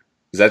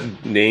 Does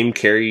that name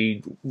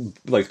carry,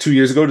 like 2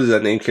 years ago, does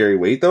that name carry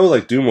weight though?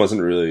 Like, Doom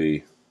wasn't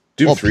really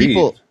Doom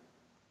 3.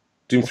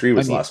 Doom 3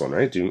 was the last one,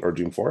 right?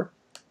 Doom 4?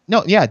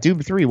 No, yeah,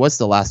 Doom 3 was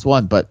the last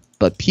one, but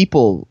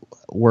people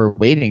were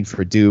waiting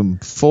for Doom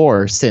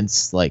 4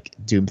 since like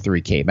Doom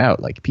 3 came out.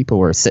 Like, people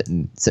were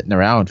sitting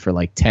around for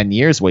like 10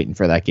 years waiting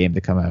for that game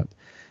to come out.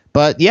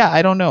 But yeah,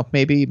 I don't know.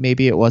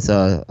 Maybe it was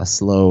a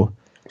slow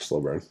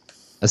burn.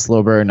 A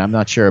slow burn. I'm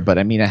not sure, but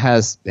I mean, it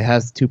has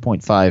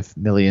 2.5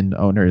 million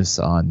owners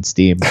on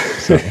Steam.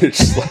 So.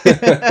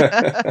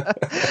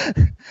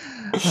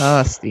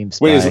 Steam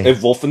Spy. Wait, is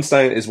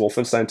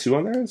Wolfenstein 2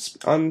 on there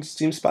on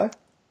Steam Spy?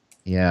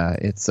 Yeah,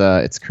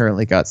 it's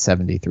currently got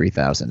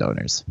 73,000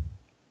 owners.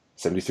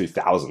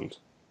 73,000.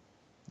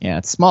 Yeah,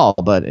 it's small,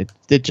 but it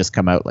did just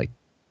come out like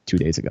 2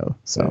 days ago.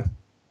 So.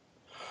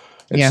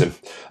 Yeah.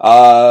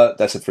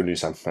 That's it for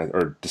news time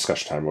or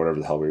discussion time, whatever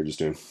the hell we were just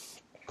doing.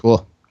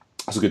 Cool.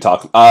 That's a good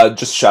talk.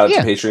 Just shout out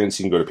to Patreons.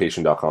 You can go to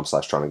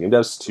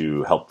patreon.com/TorontoGameDevs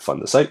to help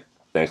fund the site.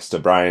 Thanks to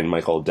Brian,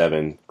 Michael,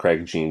 Devin,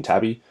 Craig, Gene,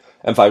 Tabby,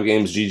 M5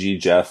 Games, Gigi,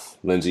 Jeff,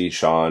 Lindsay,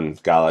 Sean,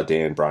 Gala,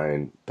 Dan,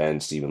 Brian, Ben,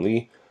 Stephen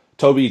Lee,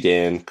 Toby,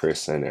 Dan,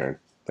 Chris, and Aaron.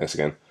 Thanks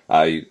again.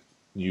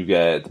 You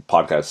get the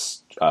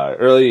podcast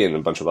early and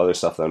a bunch of other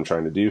stuff that I'm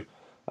trying to do,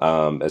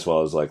 as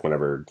well as like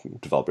whenever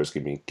developers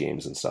give me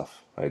games and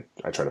stuff. I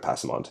try to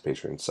pass them on to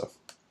Patreon. So,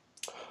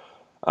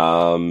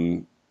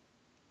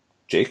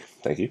 Jake,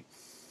 thank you.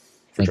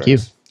 Thank you.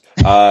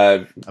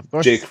 Of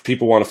course. Jake,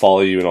 people want to follow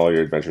you in all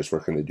your adventures.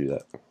 Where can they do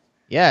that?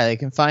 Yeah, they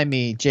can find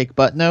me, Jake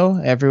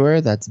Butno,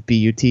 everywhere. That's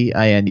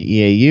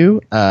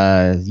BUTINEAU.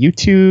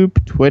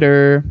 YouTube,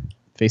 Twitter,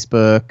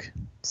 Facebook,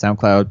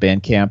 SoundCloud,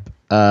 Bandcamp.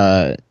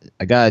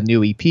 I got a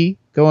new EP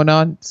going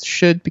on.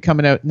 Should be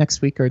coming out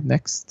next week or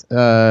next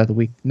the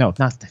week. No,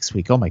 not next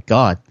week. Oh my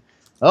god.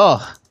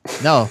 Oh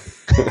no.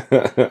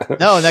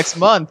 No, next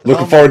month.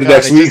 Looking forward to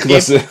next week.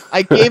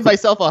 I gave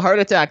myself a heart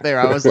attack there.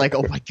 I was like,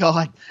 oh my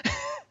god.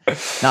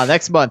 Now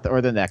next month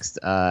or the next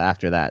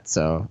after that.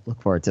 So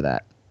look forward to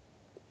that.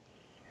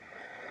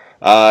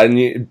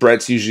 And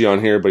Brett's usually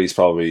on here, but he's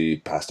probably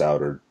passed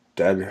out or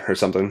dead or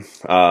something.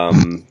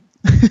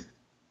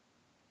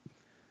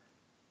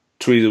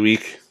 Tweet of the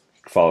week.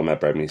 Follow him at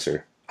Brett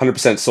Meeser.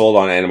 100% sold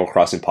on Animal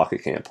Crossing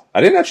Pocket Camp.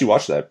 I didn't actually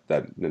watch that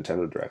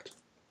Nintendo Direct.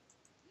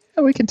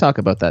 Yeah, we can talk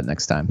about that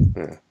next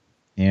time.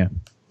 Yeah.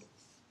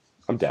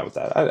 I'm down with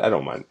that. I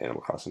don't mind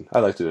Animal Crossing. I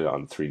liked it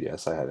on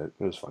 3DS. I had it.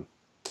 It was fun.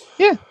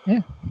 Yeah.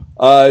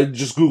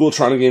 Just Google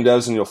Toronto Game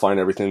Devs and you'll find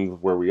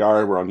everything where we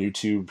are. We're on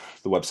YouTube,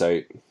 the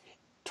website,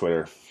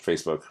 Twitter,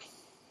 Facebook.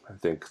 I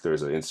think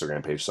there's an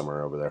Instagram page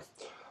somewhere over there.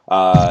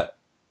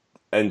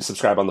 And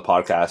subscribe on the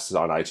podcast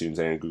on iTunes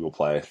and Google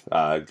Play.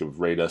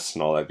 Rate us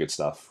and all that good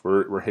stuff.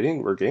 We're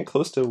getting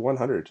close to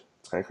 100.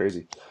 It's kind of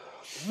crazy.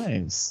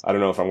 Nice. I don't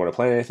know if I'm going to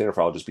play anything or if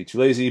I'll just be too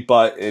lazy,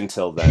 but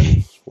until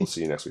then, we'll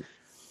see you next week.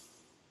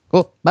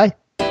 Cool. Bye.